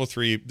Diablo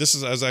 3.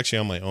 I was actually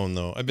on my own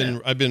though. I've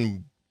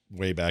been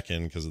way back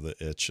in because of the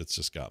itch. It's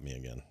just got me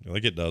again.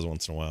 Like it does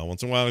once in a while.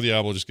 Once in a while,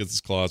 Diablo just gets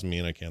its claws in me,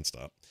 and I can't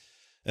stop.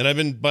 And I've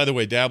been, by the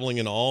way, dabbling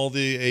in all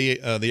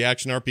the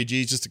action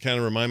RPGs just to kind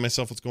of remind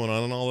myself what's going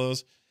on in all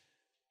those.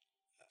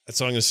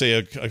 So I'm going to say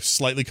a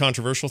slightly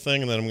controversial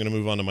thing, and then I'm going to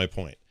move on to my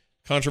point.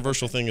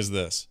 Controversial thing is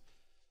this.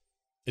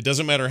 It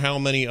doesn't matter how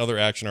many other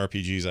action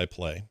RPGs I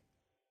play.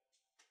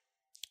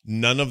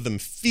 None of them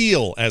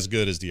feel as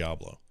good as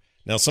Diablo.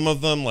 Now, some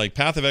of them, like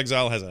Path of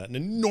Exile, has an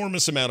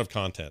enormous amount of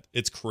content.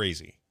 It's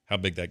crazy how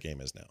big that game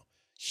is now.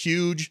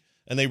 Huge.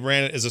 And they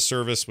ran it as a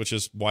service, which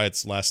is why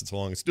it's lasted so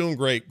long. It's doing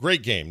great.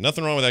 Great game.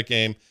 Nothing wrong with that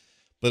game.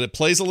 But it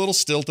plays a little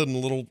stilted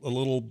and a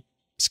little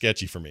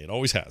sketchy for me. It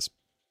always has.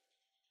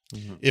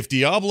 Mm-hmm. If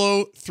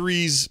Diablo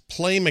 3's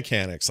play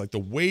mechanics, like the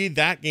way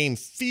that game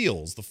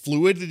feels, the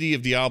fluidity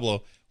of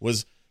Diablo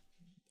was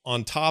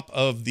on top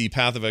of the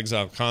Path of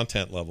Exile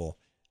content level,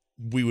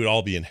 we would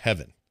all be in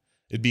heaven.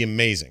 It'd be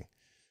amazing.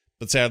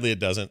 But sadly, it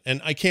doesn't.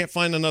 And I can't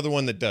find another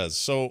one that does.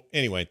 So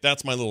anyway,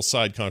 that's my little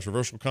side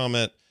controversial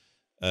comment.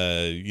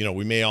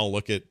 We may all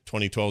look at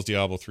 2012's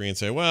Diablo 3 and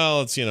say,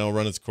 well, it's,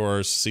 run its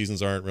course.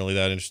 Seasons aren't really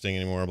that interesting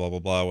anymore, blah, blah,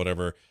 blah,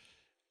 whatever.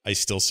 I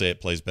still say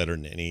it plays better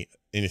than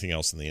anything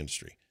else in the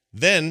industry.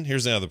 Then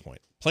here's the other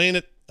point. Playing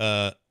it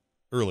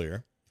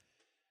earlier,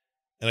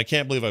 and I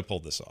can't believe I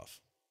pulled this off.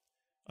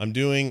 I'm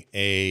doing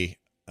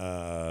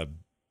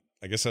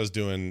I guess I was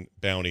doing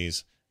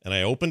bounties, and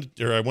I went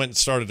and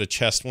started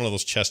one of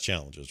those chest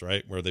challenges,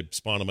 right, where they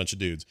spawn a bunch of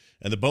dudes.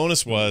 And the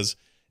bonus was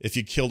if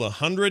you killed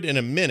 100 in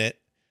a minute,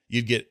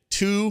 you'd get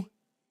 2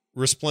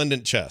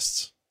 resplendent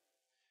chests.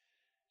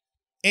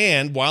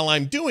 And while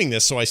I'm doing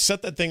this, so I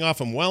set that thing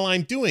off, and while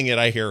I'm doing it,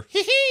 I hear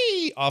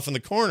hee off in the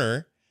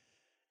corner,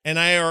 and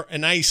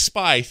I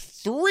spy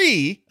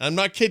 3. I'm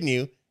not kidding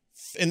you,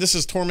 and this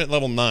is Torment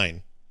level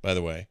 9, by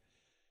the way.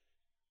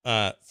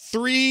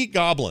 3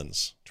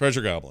 goblins,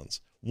 treasure goblins.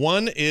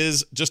 One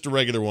is just a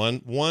regular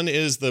one. One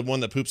is the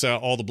one that poops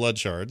out all the blood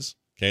shards.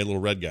 Okay, a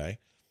little red guy.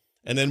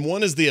 And then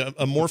one is the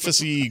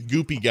amorphous-y,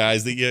 goopy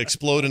guys that you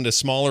explode into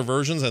smaller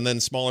versions and then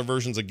smaller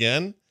versions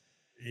again.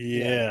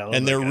 Yeah.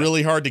 And they're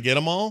really hard to get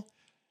them all.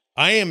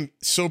 I am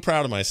so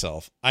proud of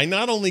myself. I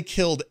not only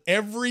killed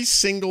every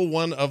single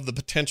one of the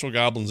potential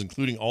goblins,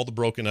 including all the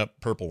broken up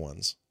purple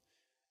ones.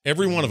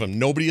 Every one of them.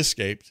 Nobody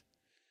escaped.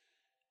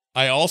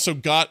 I also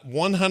got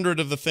 100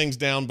 of the things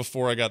down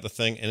before I got the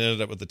thing and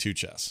ended up with the 2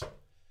 chests.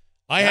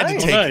 I had to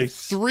take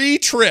 3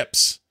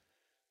 trips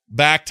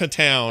back to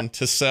town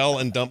to sell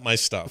and dump my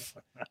stuff.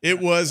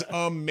 It was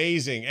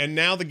amazing. And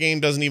now the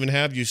game doesn't even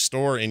have you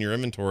store in your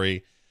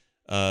inventory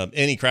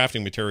any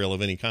crafting material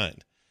of any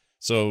kind.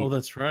 So,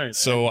 that's right.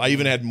 So I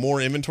even had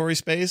more inventory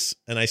space,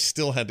 and I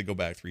still had to go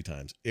back 3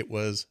 times. It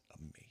was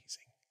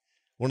amazing.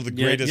 One of the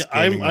greatest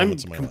gaming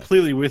moments of my life. I'm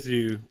completely with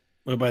you.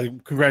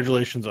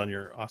 Congratulations on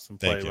your awesome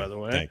play, by the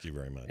way. Thank you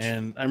very much.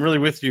 And I'm really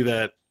with you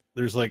that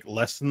there's like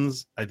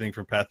lessons, I think,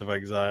 from Path of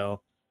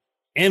Exile.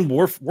 And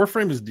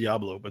Warframe is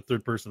Diablo, but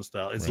third-person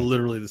style. It's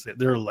literally the same.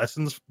 There are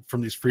lessons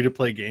from these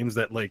free-to-play games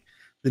that, like,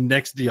 the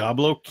next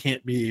Diablo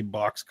can't be a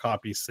box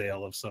copy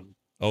sale of some.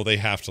 Oh, they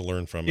have to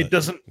learn from it. It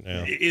doesn't.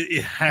 Yeah.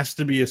 It has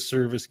to be a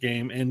service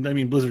game, and I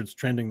mean, Blizzard's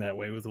trending that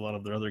way with a lot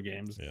of their other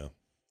games. Yeah.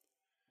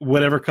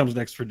 Whatever comes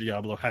next for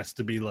Diablo has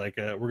to be like,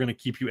 we're going to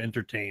keep you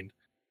entertained.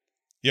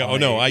 Yeah.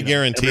 I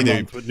guarantee every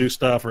month with new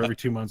stuff, or every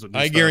 2 months with new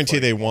stuff. I guarantee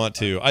they want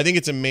to. I think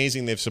it's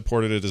amazing they've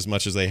supported it as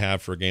much as they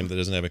have for a game that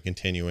doesn't have a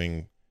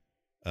continuing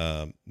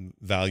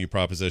value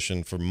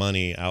proposition for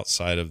money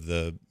outside of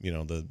the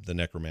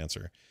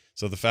necromancer.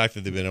 So the fact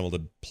that they've been able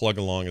to plug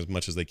along as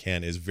much as they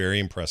can is very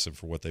impressive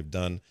for what they've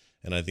done,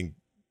 and I think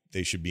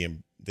they should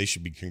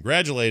be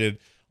congratulated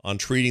on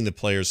treating the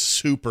players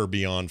super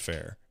beyond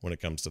fair when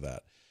it comes to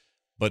that.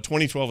 But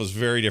 2012 is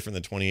very different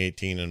than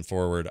 2018 and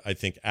forward. I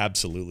think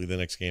absolutely the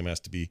next game has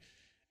to be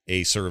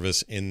a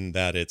service in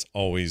that there's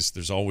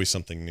always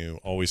something new,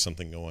 always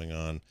something going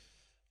on,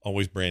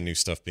 always brand new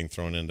stuff being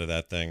thrown into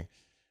that thing.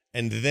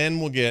 And then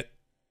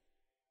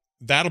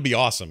that'll be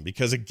awesome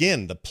because,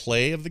 again, the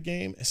play of the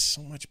game is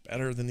so much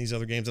better than these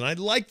other games. And I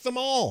like them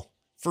all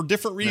for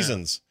different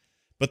reasons.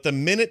 But the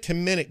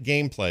minute-to-minute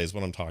gameplay is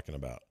what I'm talking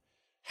about.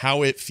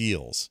 How it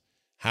feels,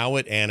 how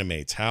it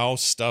animates, how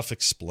stuff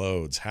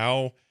explodes,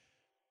 how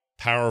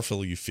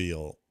powerful you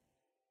feel.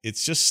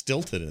 It's just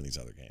stilted in these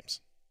other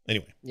games.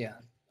 Anyway. Yeah.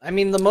 I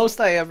mean, the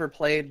most I ever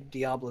played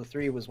Diablo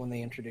 3 was when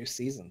they introduced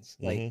seasons.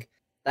 Like,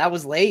 that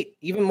was late,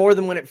 even more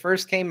than when it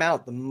first came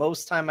out. The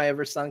most time I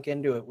ever sunk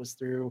into it was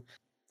through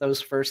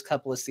those first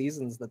couple of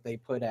seasons that they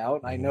put out.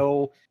 I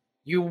know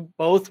you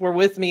both were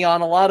with me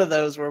on a lot of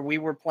those where we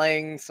were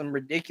playing some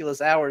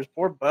ridiculous hours.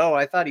 Poor Bo,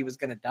 I thought he was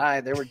going to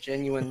die. There were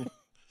genuine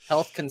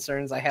health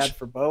concerns I had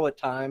for Bo at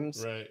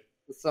times. Right.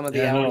 some of the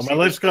Yeah, no, hours. my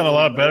life's gotten a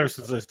lot better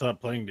since I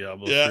stopped playing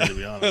Diablo 3, to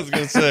be I was honest.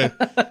 gonna say.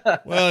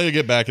 Well, you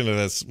get back into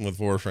this with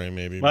Warframe,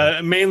 maybe.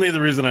 But mainly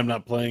the reason I'm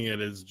not playing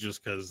it is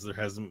just because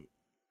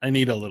I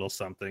need a little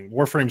something.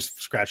 Warframe's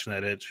scratching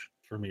that itch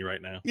for me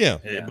right now. Yeah,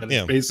 But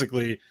it's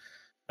basically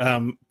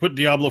put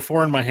Diablo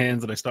 4 in my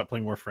hands and I stopped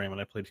playing Warframe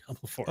and I played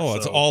Diablo 4. Oh,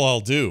 that's all I'll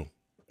do.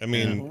 I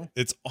mean, Yeah.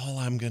 it's all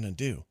I'm gonna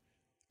do.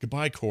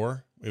 Goodbye,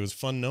 Core. It was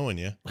fun knowing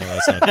you. No,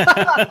 that's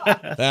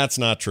not. That's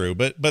not true.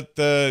 But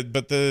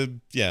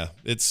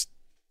it's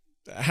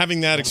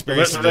having that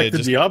experience today.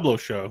 The Diablo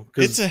show.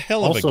 It's a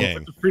hell of a game.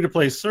 It's a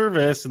free-to-play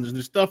service and there's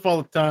new stuff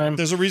all the time.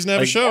 There's a reason to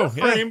have a show.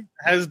 Warframe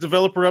has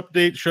developer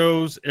update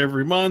shows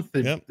every month.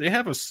 Yep. They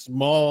have a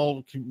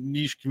small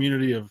niche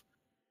community of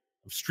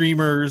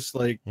streamers.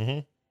 Like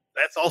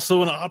that's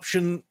also an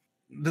option.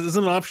 This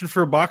isn't an option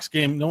for a box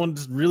game. No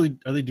one's really.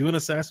 Are they doing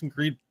Assassin's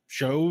Creed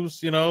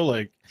shows?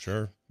 Like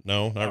Sure.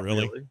 No, not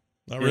really.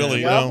 Not Yeah.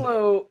 really. No.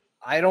 Diablo,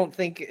 I don't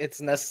think it's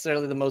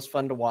necessarily the most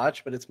fun to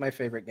watch, but it's my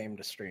favorite game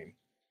to stream.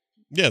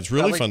 Yeah, it's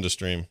really Probably- fun to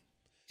stream.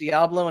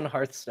 Diablo and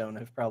Hearthstone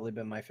have probably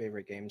been my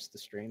favorite games to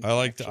stream. I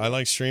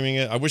like streaming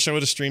it. I wish I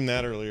would have streamed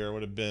that earlier. It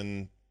would have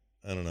been,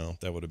 I don't know,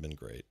 that would have been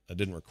great. I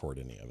didn't record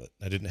any of it.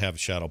 I didn't have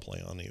Shadow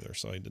Play on either,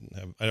 so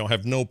I don't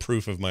have no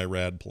proof of my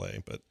rad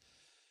play, but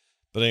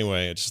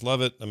anyway, I just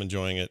love it. I'm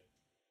enjoying it.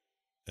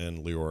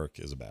 And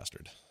Leoric is a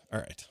bastard. All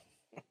right.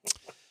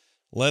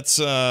 Let's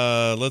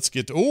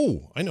get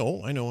to, I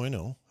know.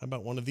 How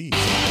about one of these?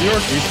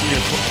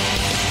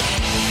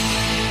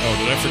 Oh,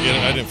 did I forget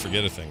it? I didn't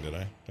forget a thing, did I?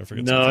 Did I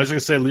forget No, I something? was gonna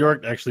say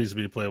Leoric actually needs to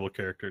be a playable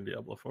character in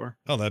Diablo 4.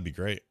 Oh, that'd be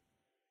great.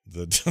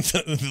 The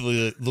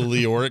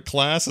Leoric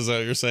class, is that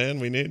what you're saying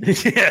we need?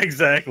 Yeah,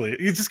 exactly.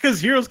 It's just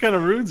because Heroes kind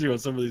of ruins you on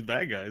some of these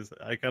bad guys.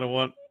 I'd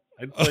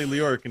play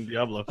Leoric in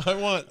Diablo. I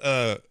want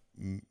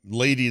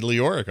Lady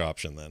Leoric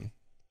option then.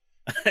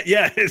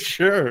 Yeah,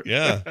 sure.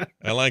 Yeah,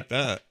 I like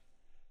that.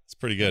 It's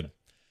pretty good.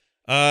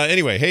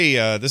 Anyway,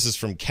 hey, this is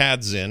from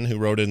Kadzin, who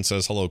wrote in and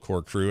says, hello,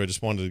 core crew. I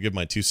just wanted to give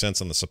my 2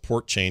 cents on the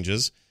support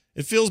changes.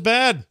 It feels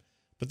bad,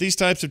 but these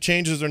types of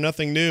changes are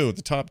nothing new.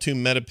 The top 2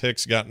 meta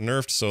picks got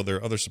nerfed, so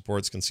their other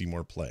supports can see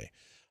more play.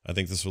 I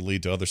think this will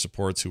lead to other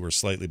supports who are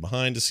slightly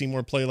behind to see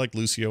more play, like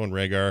Lucio and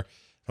Rhaegar.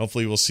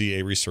 Hopefully we'll see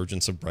a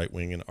resurgence of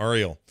Brightwing and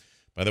Ariel.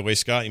 By the way,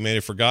 Scott, you may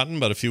have forgotten,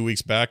 but a few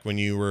weeks back when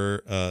you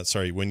were,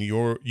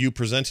 you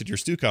presented your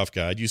Stukov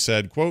guide, you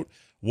said, quote,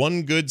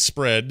 one good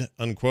spread,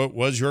 unquote,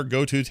 was your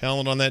go-to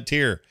talent on that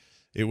tier.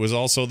 It was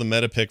also the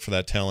meta pick for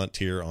that talent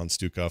tier on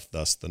Stukov,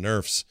 thus the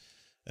nerfs.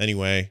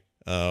 Anyway,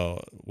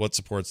 what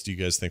supports do you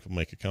guys think will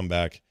make a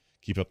comeback?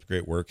 Keep up the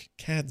great work.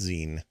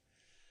 Kadzine.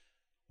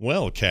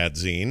 Well,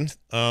 Kadzine,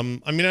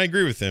 I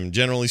agree with him.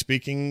 Generally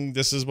speaking,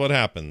 this is what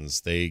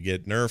happens. They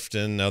get nerfed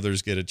and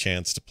others get a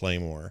chance to play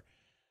more.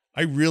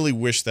 I really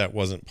wish that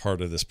wasn't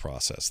part of this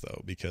process,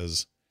 though,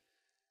 because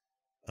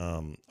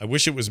I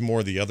wish it was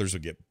more the others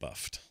would get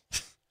buffed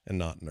and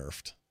not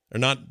nerfed. Or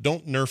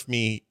don't nerf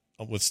me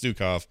with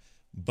Stukov,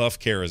 buff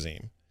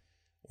Kharazim,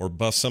 or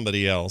buff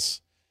somebody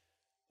else.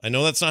 I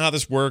know that's not how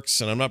this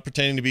works, and I'm not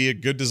pretending to be a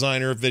good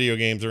designer of video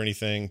games or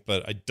anything,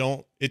 but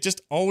it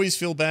just always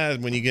feel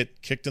bad when you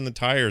get kicked in the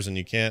tires and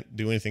you can't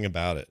do anything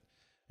about it.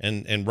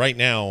 And right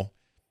now,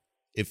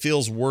 it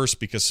feels worse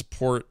because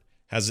support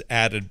has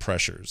added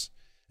pressures.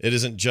 It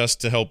isn't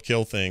just to help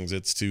kill things,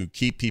 it's to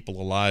keep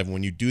people alive.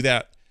 When you do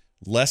that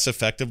less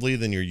effectively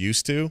than you're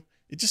used to,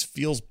 it just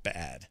feels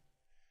bad.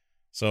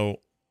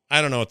 So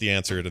I don't know what the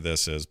answer to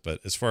this is,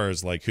 but as far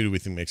as like who do we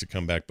think makes a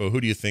comeback, Bo,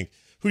 who do you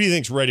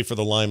think's ready for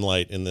the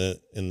limelight in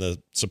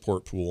the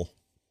support pool?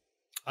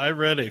 I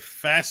read a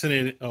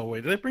fascinating. Oh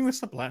wait, did I bring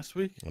this up last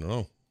week? I don't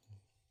know.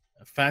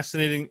 A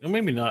fascinating, or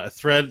maybe not. A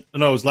thread.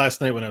 No, it was last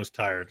night when I was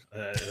tired.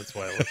 That's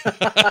why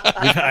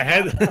I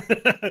had.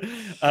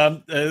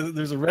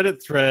 There's a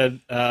Reddit thread.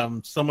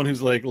 Someone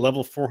who's like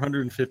level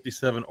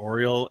 457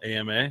 Oriel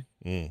AMA.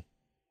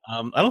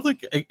 I don't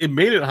think it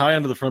made it high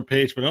onto the front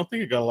page, but I don't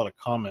think it got a lot of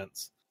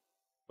comments.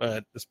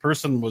 But this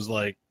person was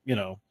like,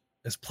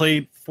 has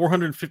played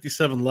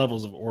 457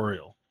 levels of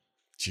Oriel.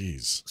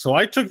 Jeez. So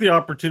I took the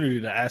opportunity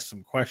to ask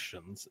some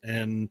questions,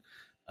 and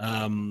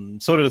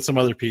so did some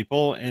other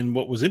people. And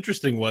what was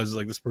interesting was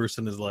like this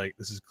person is like,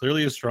 this is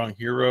clearly a strong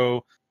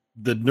hero.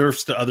 The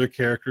nerfs to other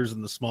characters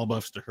and the small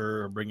buffs to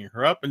her are bringing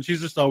her up, and she's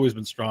just always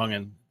been strong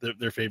and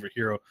their favorite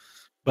hero.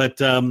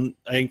 But I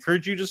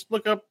encourage you just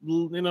look up,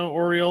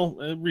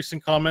 Oriel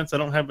recent comments. I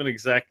don't have an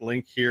exact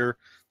link here.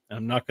 I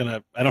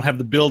don't have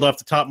the build off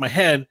the top of my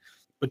head,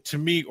 but to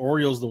me,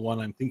 Oriel's the one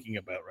I'm thinking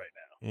about right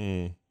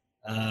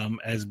now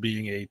as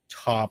being a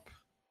top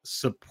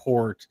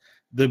support.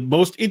 The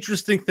most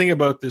interesting thing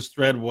about this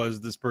thread was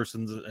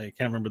I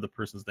can't remember the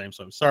person's name,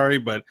 so I'm sorry,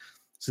 but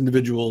this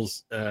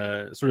individual's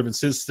sort of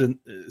insistent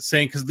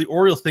saying, because the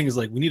Oriel thing is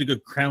like, we need a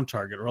good crown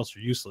target or else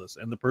you're useless.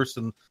 And the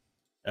person,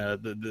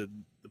 the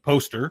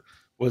poster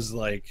was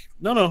like,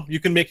 no,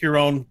 you can make your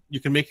own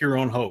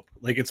hope.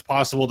 Like it's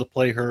possible to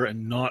play her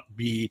and not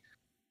be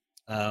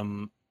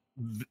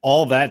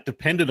all that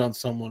depended on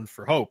someone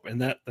for hope,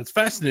 and that's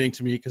fascinating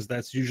to me because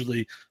that's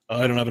usually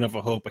I don't have enough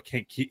of hope. I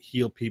can't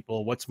heal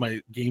people. What's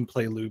my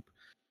gameplay loop?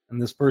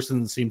 And this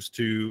person seems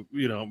to,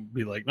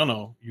 be like,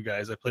 no, you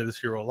guys, I play this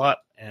hero a lot,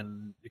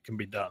 and it can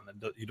be done.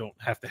 And you don't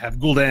have to have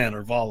Gul'dan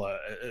or Vala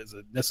as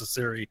a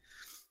necessary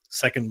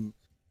second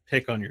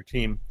pick on your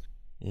team.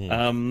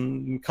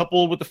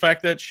 Coupled with the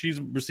fact that she's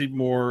received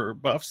more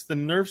buffs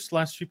than nerfs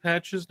last few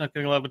patches, not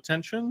getting a lot of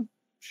attention,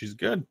 she's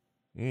good.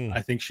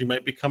 I think she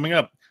might be coming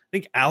up. I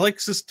think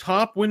Alex is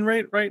top win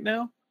rate right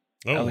now.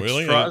 Oh, Alex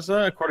really?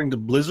 Straza, according to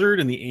Blizzard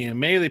and the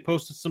AMA, they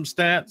posted some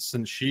stats,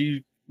 and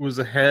she was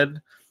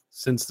ahead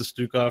since the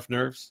Stukov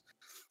nerfs.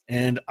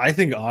 And I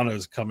think Ana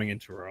is coming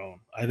into her own.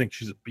 I think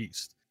she's a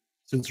beast.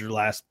 Since her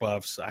last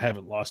buffs, I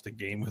haven't lost a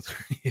game with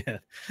her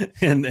yet.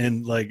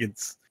 And like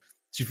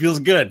she feels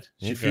good.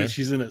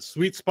 She's in a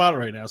sweet spot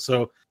right now.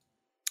 So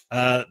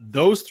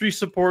those three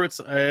supports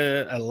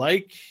I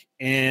like,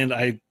 and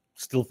I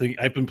still think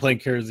I've been playing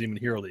Kharazim in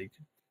Hero League.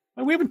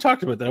 We haven't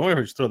talked about that. I want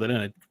to just throw that in.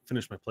 I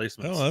finished my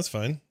placements. Oh, that's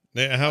fine.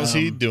 How's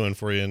he doing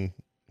for you in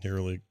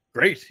Hero League?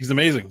 Great. He's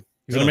amazing.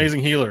 He's an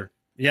amazing healer.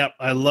 Yeah,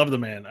 I love the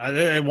man.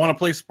 I want to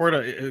play support.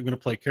 I'm going to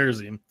play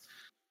Kharazim,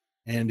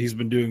 and he's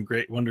been doing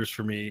great wonders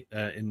for me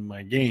in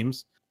my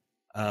games.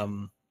 Yeah,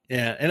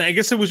 and I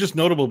guess it was just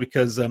notable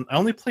because I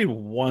only played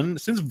one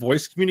since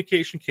voice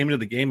communication came into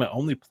the game. I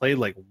only played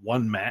like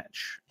one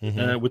match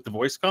with the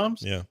voice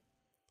comms. Yeah,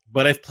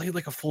 but I've played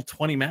like a full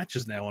 20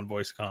 matches now on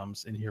voice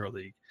comms in Hero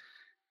League,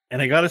 and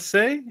I gotta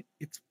say,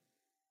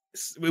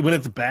 when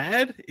it's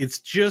bad, it's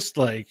just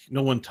like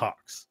no one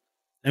talks.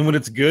 And when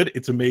it's good,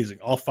 it's amazing.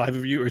 All five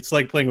of you, it's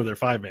like playing with their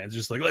 5-man. It's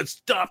just like, let's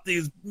stop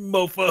these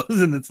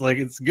mofos. And it's like,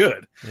 it's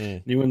good.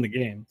 You win the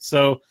game.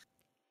 So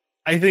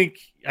I think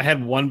I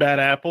had one bad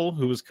apple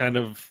who was kind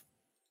of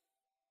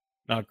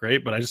not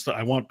great, but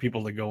I want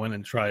people to go in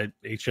and try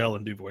HL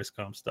and do voice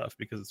comm stuff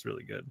because it's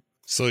really good.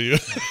 So you,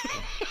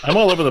 I'm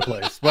all over the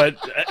place, but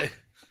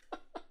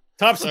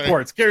top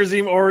supports,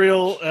 Kharazim,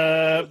 Oriel,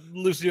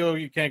 Lucio,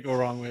 you can't go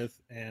wrong with.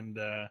 And,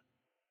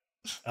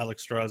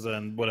 Alex Straza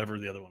and whatever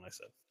the other one I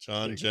said.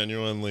 John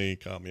genuinely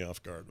caught me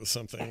off guard with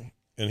something,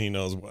 and he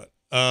knows what.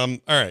 All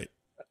right,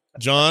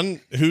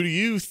 John, who do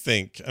you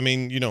think? I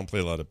mean, you don't play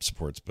a lot of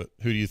supports, but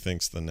who do you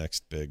think's the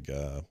next big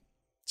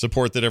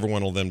support that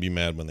everyone will then be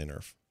mad when they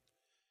nerf?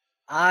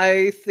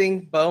 I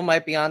think Bo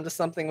might be onto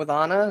something with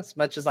Ana. As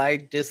much as I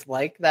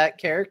dislike that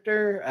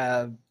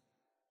character,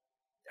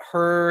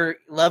 her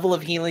level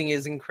of healing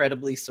is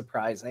incredibly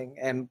surprising,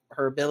 and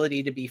her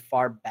ability to be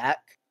far back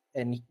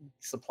and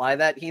supply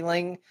that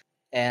healing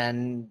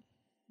and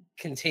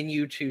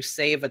continue to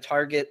save a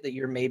target that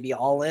you're maybe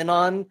all in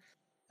on,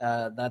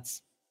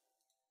 that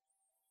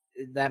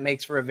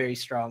makes for a very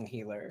strong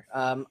healer.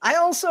 I'm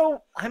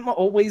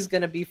always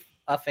going to be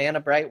a fan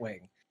of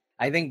Brightwing.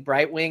 I think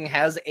Brightwing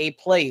has a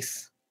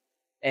place,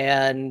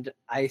 and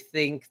I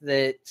think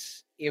that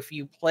if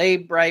you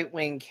play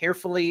Brightwing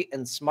carefully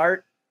and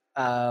smart,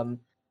 I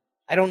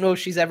don't know if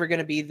she's ever going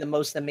to be the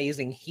most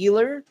amazing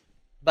healer,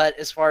 but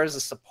as far as the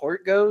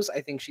support goes, I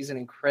think she's an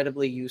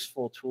incredibly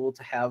useful tool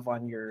to have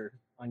on your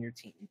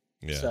team.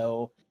 Yeah.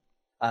 So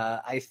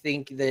I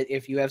think that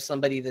if you have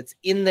somebody that's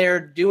in there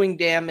doing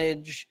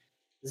damage,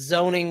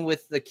 zoning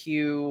with the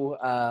Q,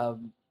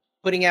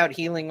 putting out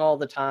healing all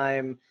the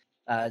time,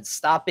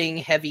 stopping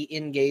heavy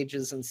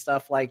engages and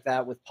stuff like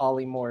that with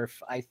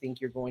Polymorph, I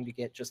think you're going to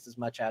get just as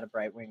much out of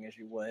Brightwing as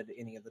you would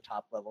any of the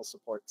top level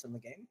supports in the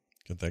game.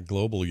 Get that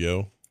global,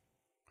 yo.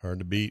 Hard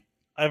to beat.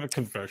 I have a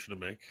confession to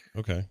make.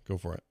 Okay, go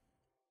for it.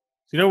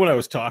 So, when I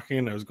was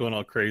talking, I was going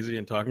all crazy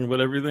and talking about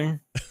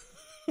everything.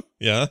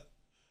 Yeah.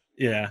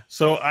 Yeah.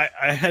 So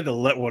I had to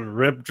let one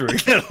rip during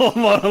that whole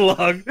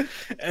monologue,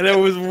 and I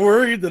was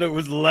worried that it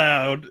was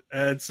loud.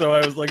 And so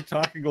I was like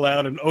talking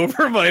loud and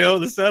over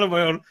the sound of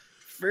my own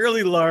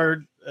fairly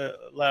loud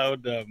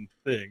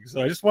thing.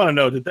 So I just want to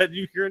know, did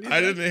you hear anything?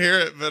 I didn't hear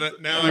it, but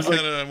now I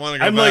kind of want to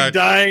go I'm back. like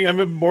dying.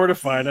 I'm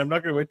mortified. I'm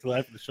not going to wait till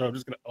after the show. I'm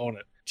just going to own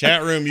it.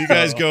 Chat room, you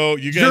guys go.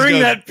 During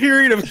that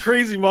period of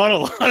crazy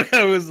monologue,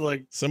 I was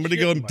like, somebody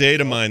go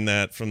data mine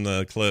that from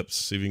the clips.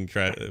 See if you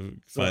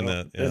can find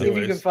that. Yeah. See if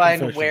you can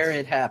find where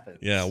it happened.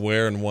 Yeah,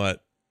 where and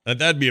what.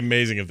 That'd be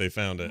amazing if they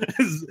found it.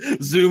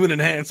 Zoom and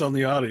enhance on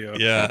the audio.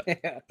 Yeah,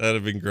 that'd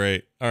have been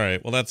great. All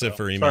right, well, that's it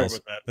for emails.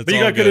 Sorry about that. But you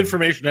got good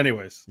information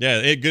anyways.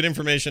 Yeah, good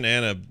information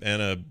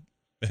and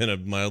a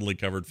mildly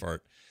covered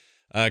fart.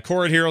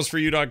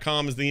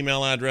 Core@heroesforyou.com is the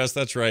email address.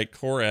 That's right.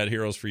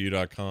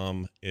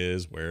 Core@heroesforyou.com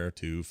is where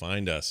to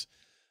find us.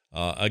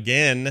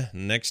 Again,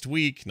 next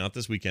week, not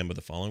this weekend, but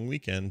the following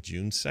weekend,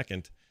 June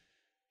 2nd,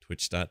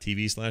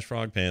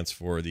 twitch.tv/frogpants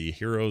for the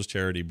Heroes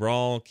Charity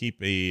Brawl.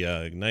 Keep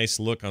a nice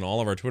look on all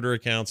of our Twitter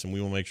accounts, and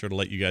we will make sure to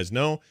let you guys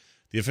know.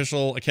 The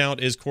official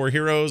account is Core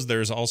Heroes.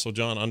 There's also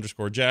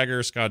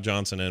John_Jagger, Scott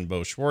Johnson, and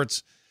Bo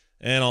Schwartz,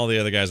 and all the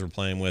other guys we're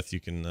playing with. You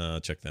can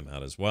check them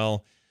out as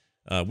well.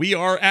 We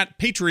are at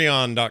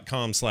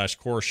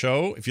patreon.com/core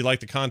show. If you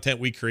like the content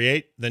we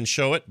create, then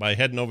show it by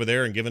heading over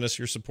there and giving us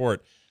your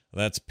support.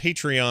 That's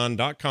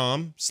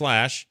patreon.com/core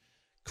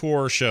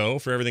core show.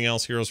 For everything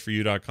else,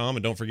 heroesforyou.com.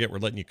 And don't forget, we're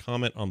letting you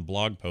comment on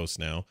blog posts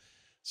now.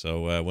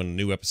 So when a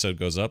new episode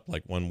goes up,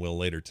 like one will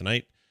later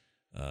tonight,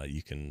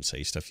 you can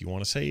say stuff you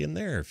want to say in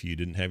there. If you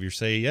didn't have your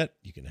say yet,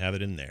 you can have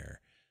it in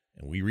there.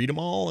 And we read them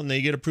all, and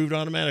they get approved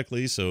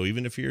automatically. So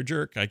even if you're a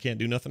jerk, I can't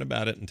do nothing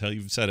about it until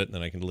you've said it, and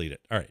then I can delete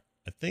it. All right.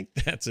 I think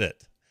that's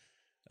it.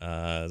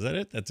 Is that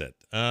it? That's it.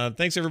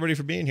 Thanks, everybody,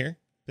 for being here.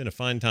 Been a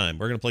fine time.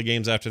 We're going to play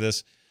games after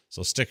this,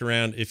 so stick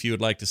around if you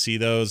would like to see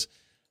those.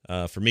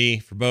 For me,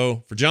 for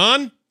Bo, for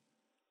John,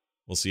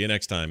 we'll see you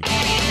next time.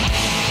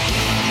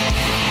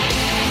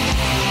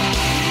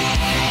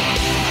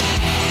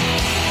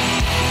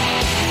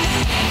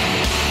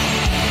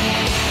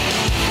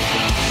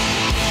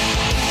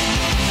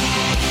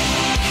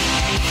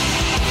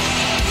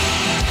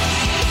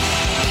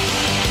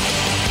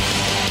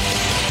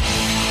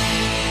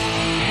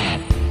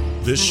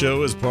 This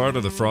show is part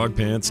of the Frog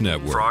Pants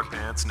Network. Frog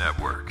Pants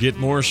Network. Get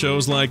more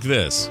shows like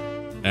this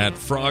at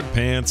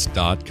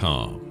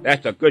frogpants.com.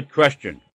 That's a good question.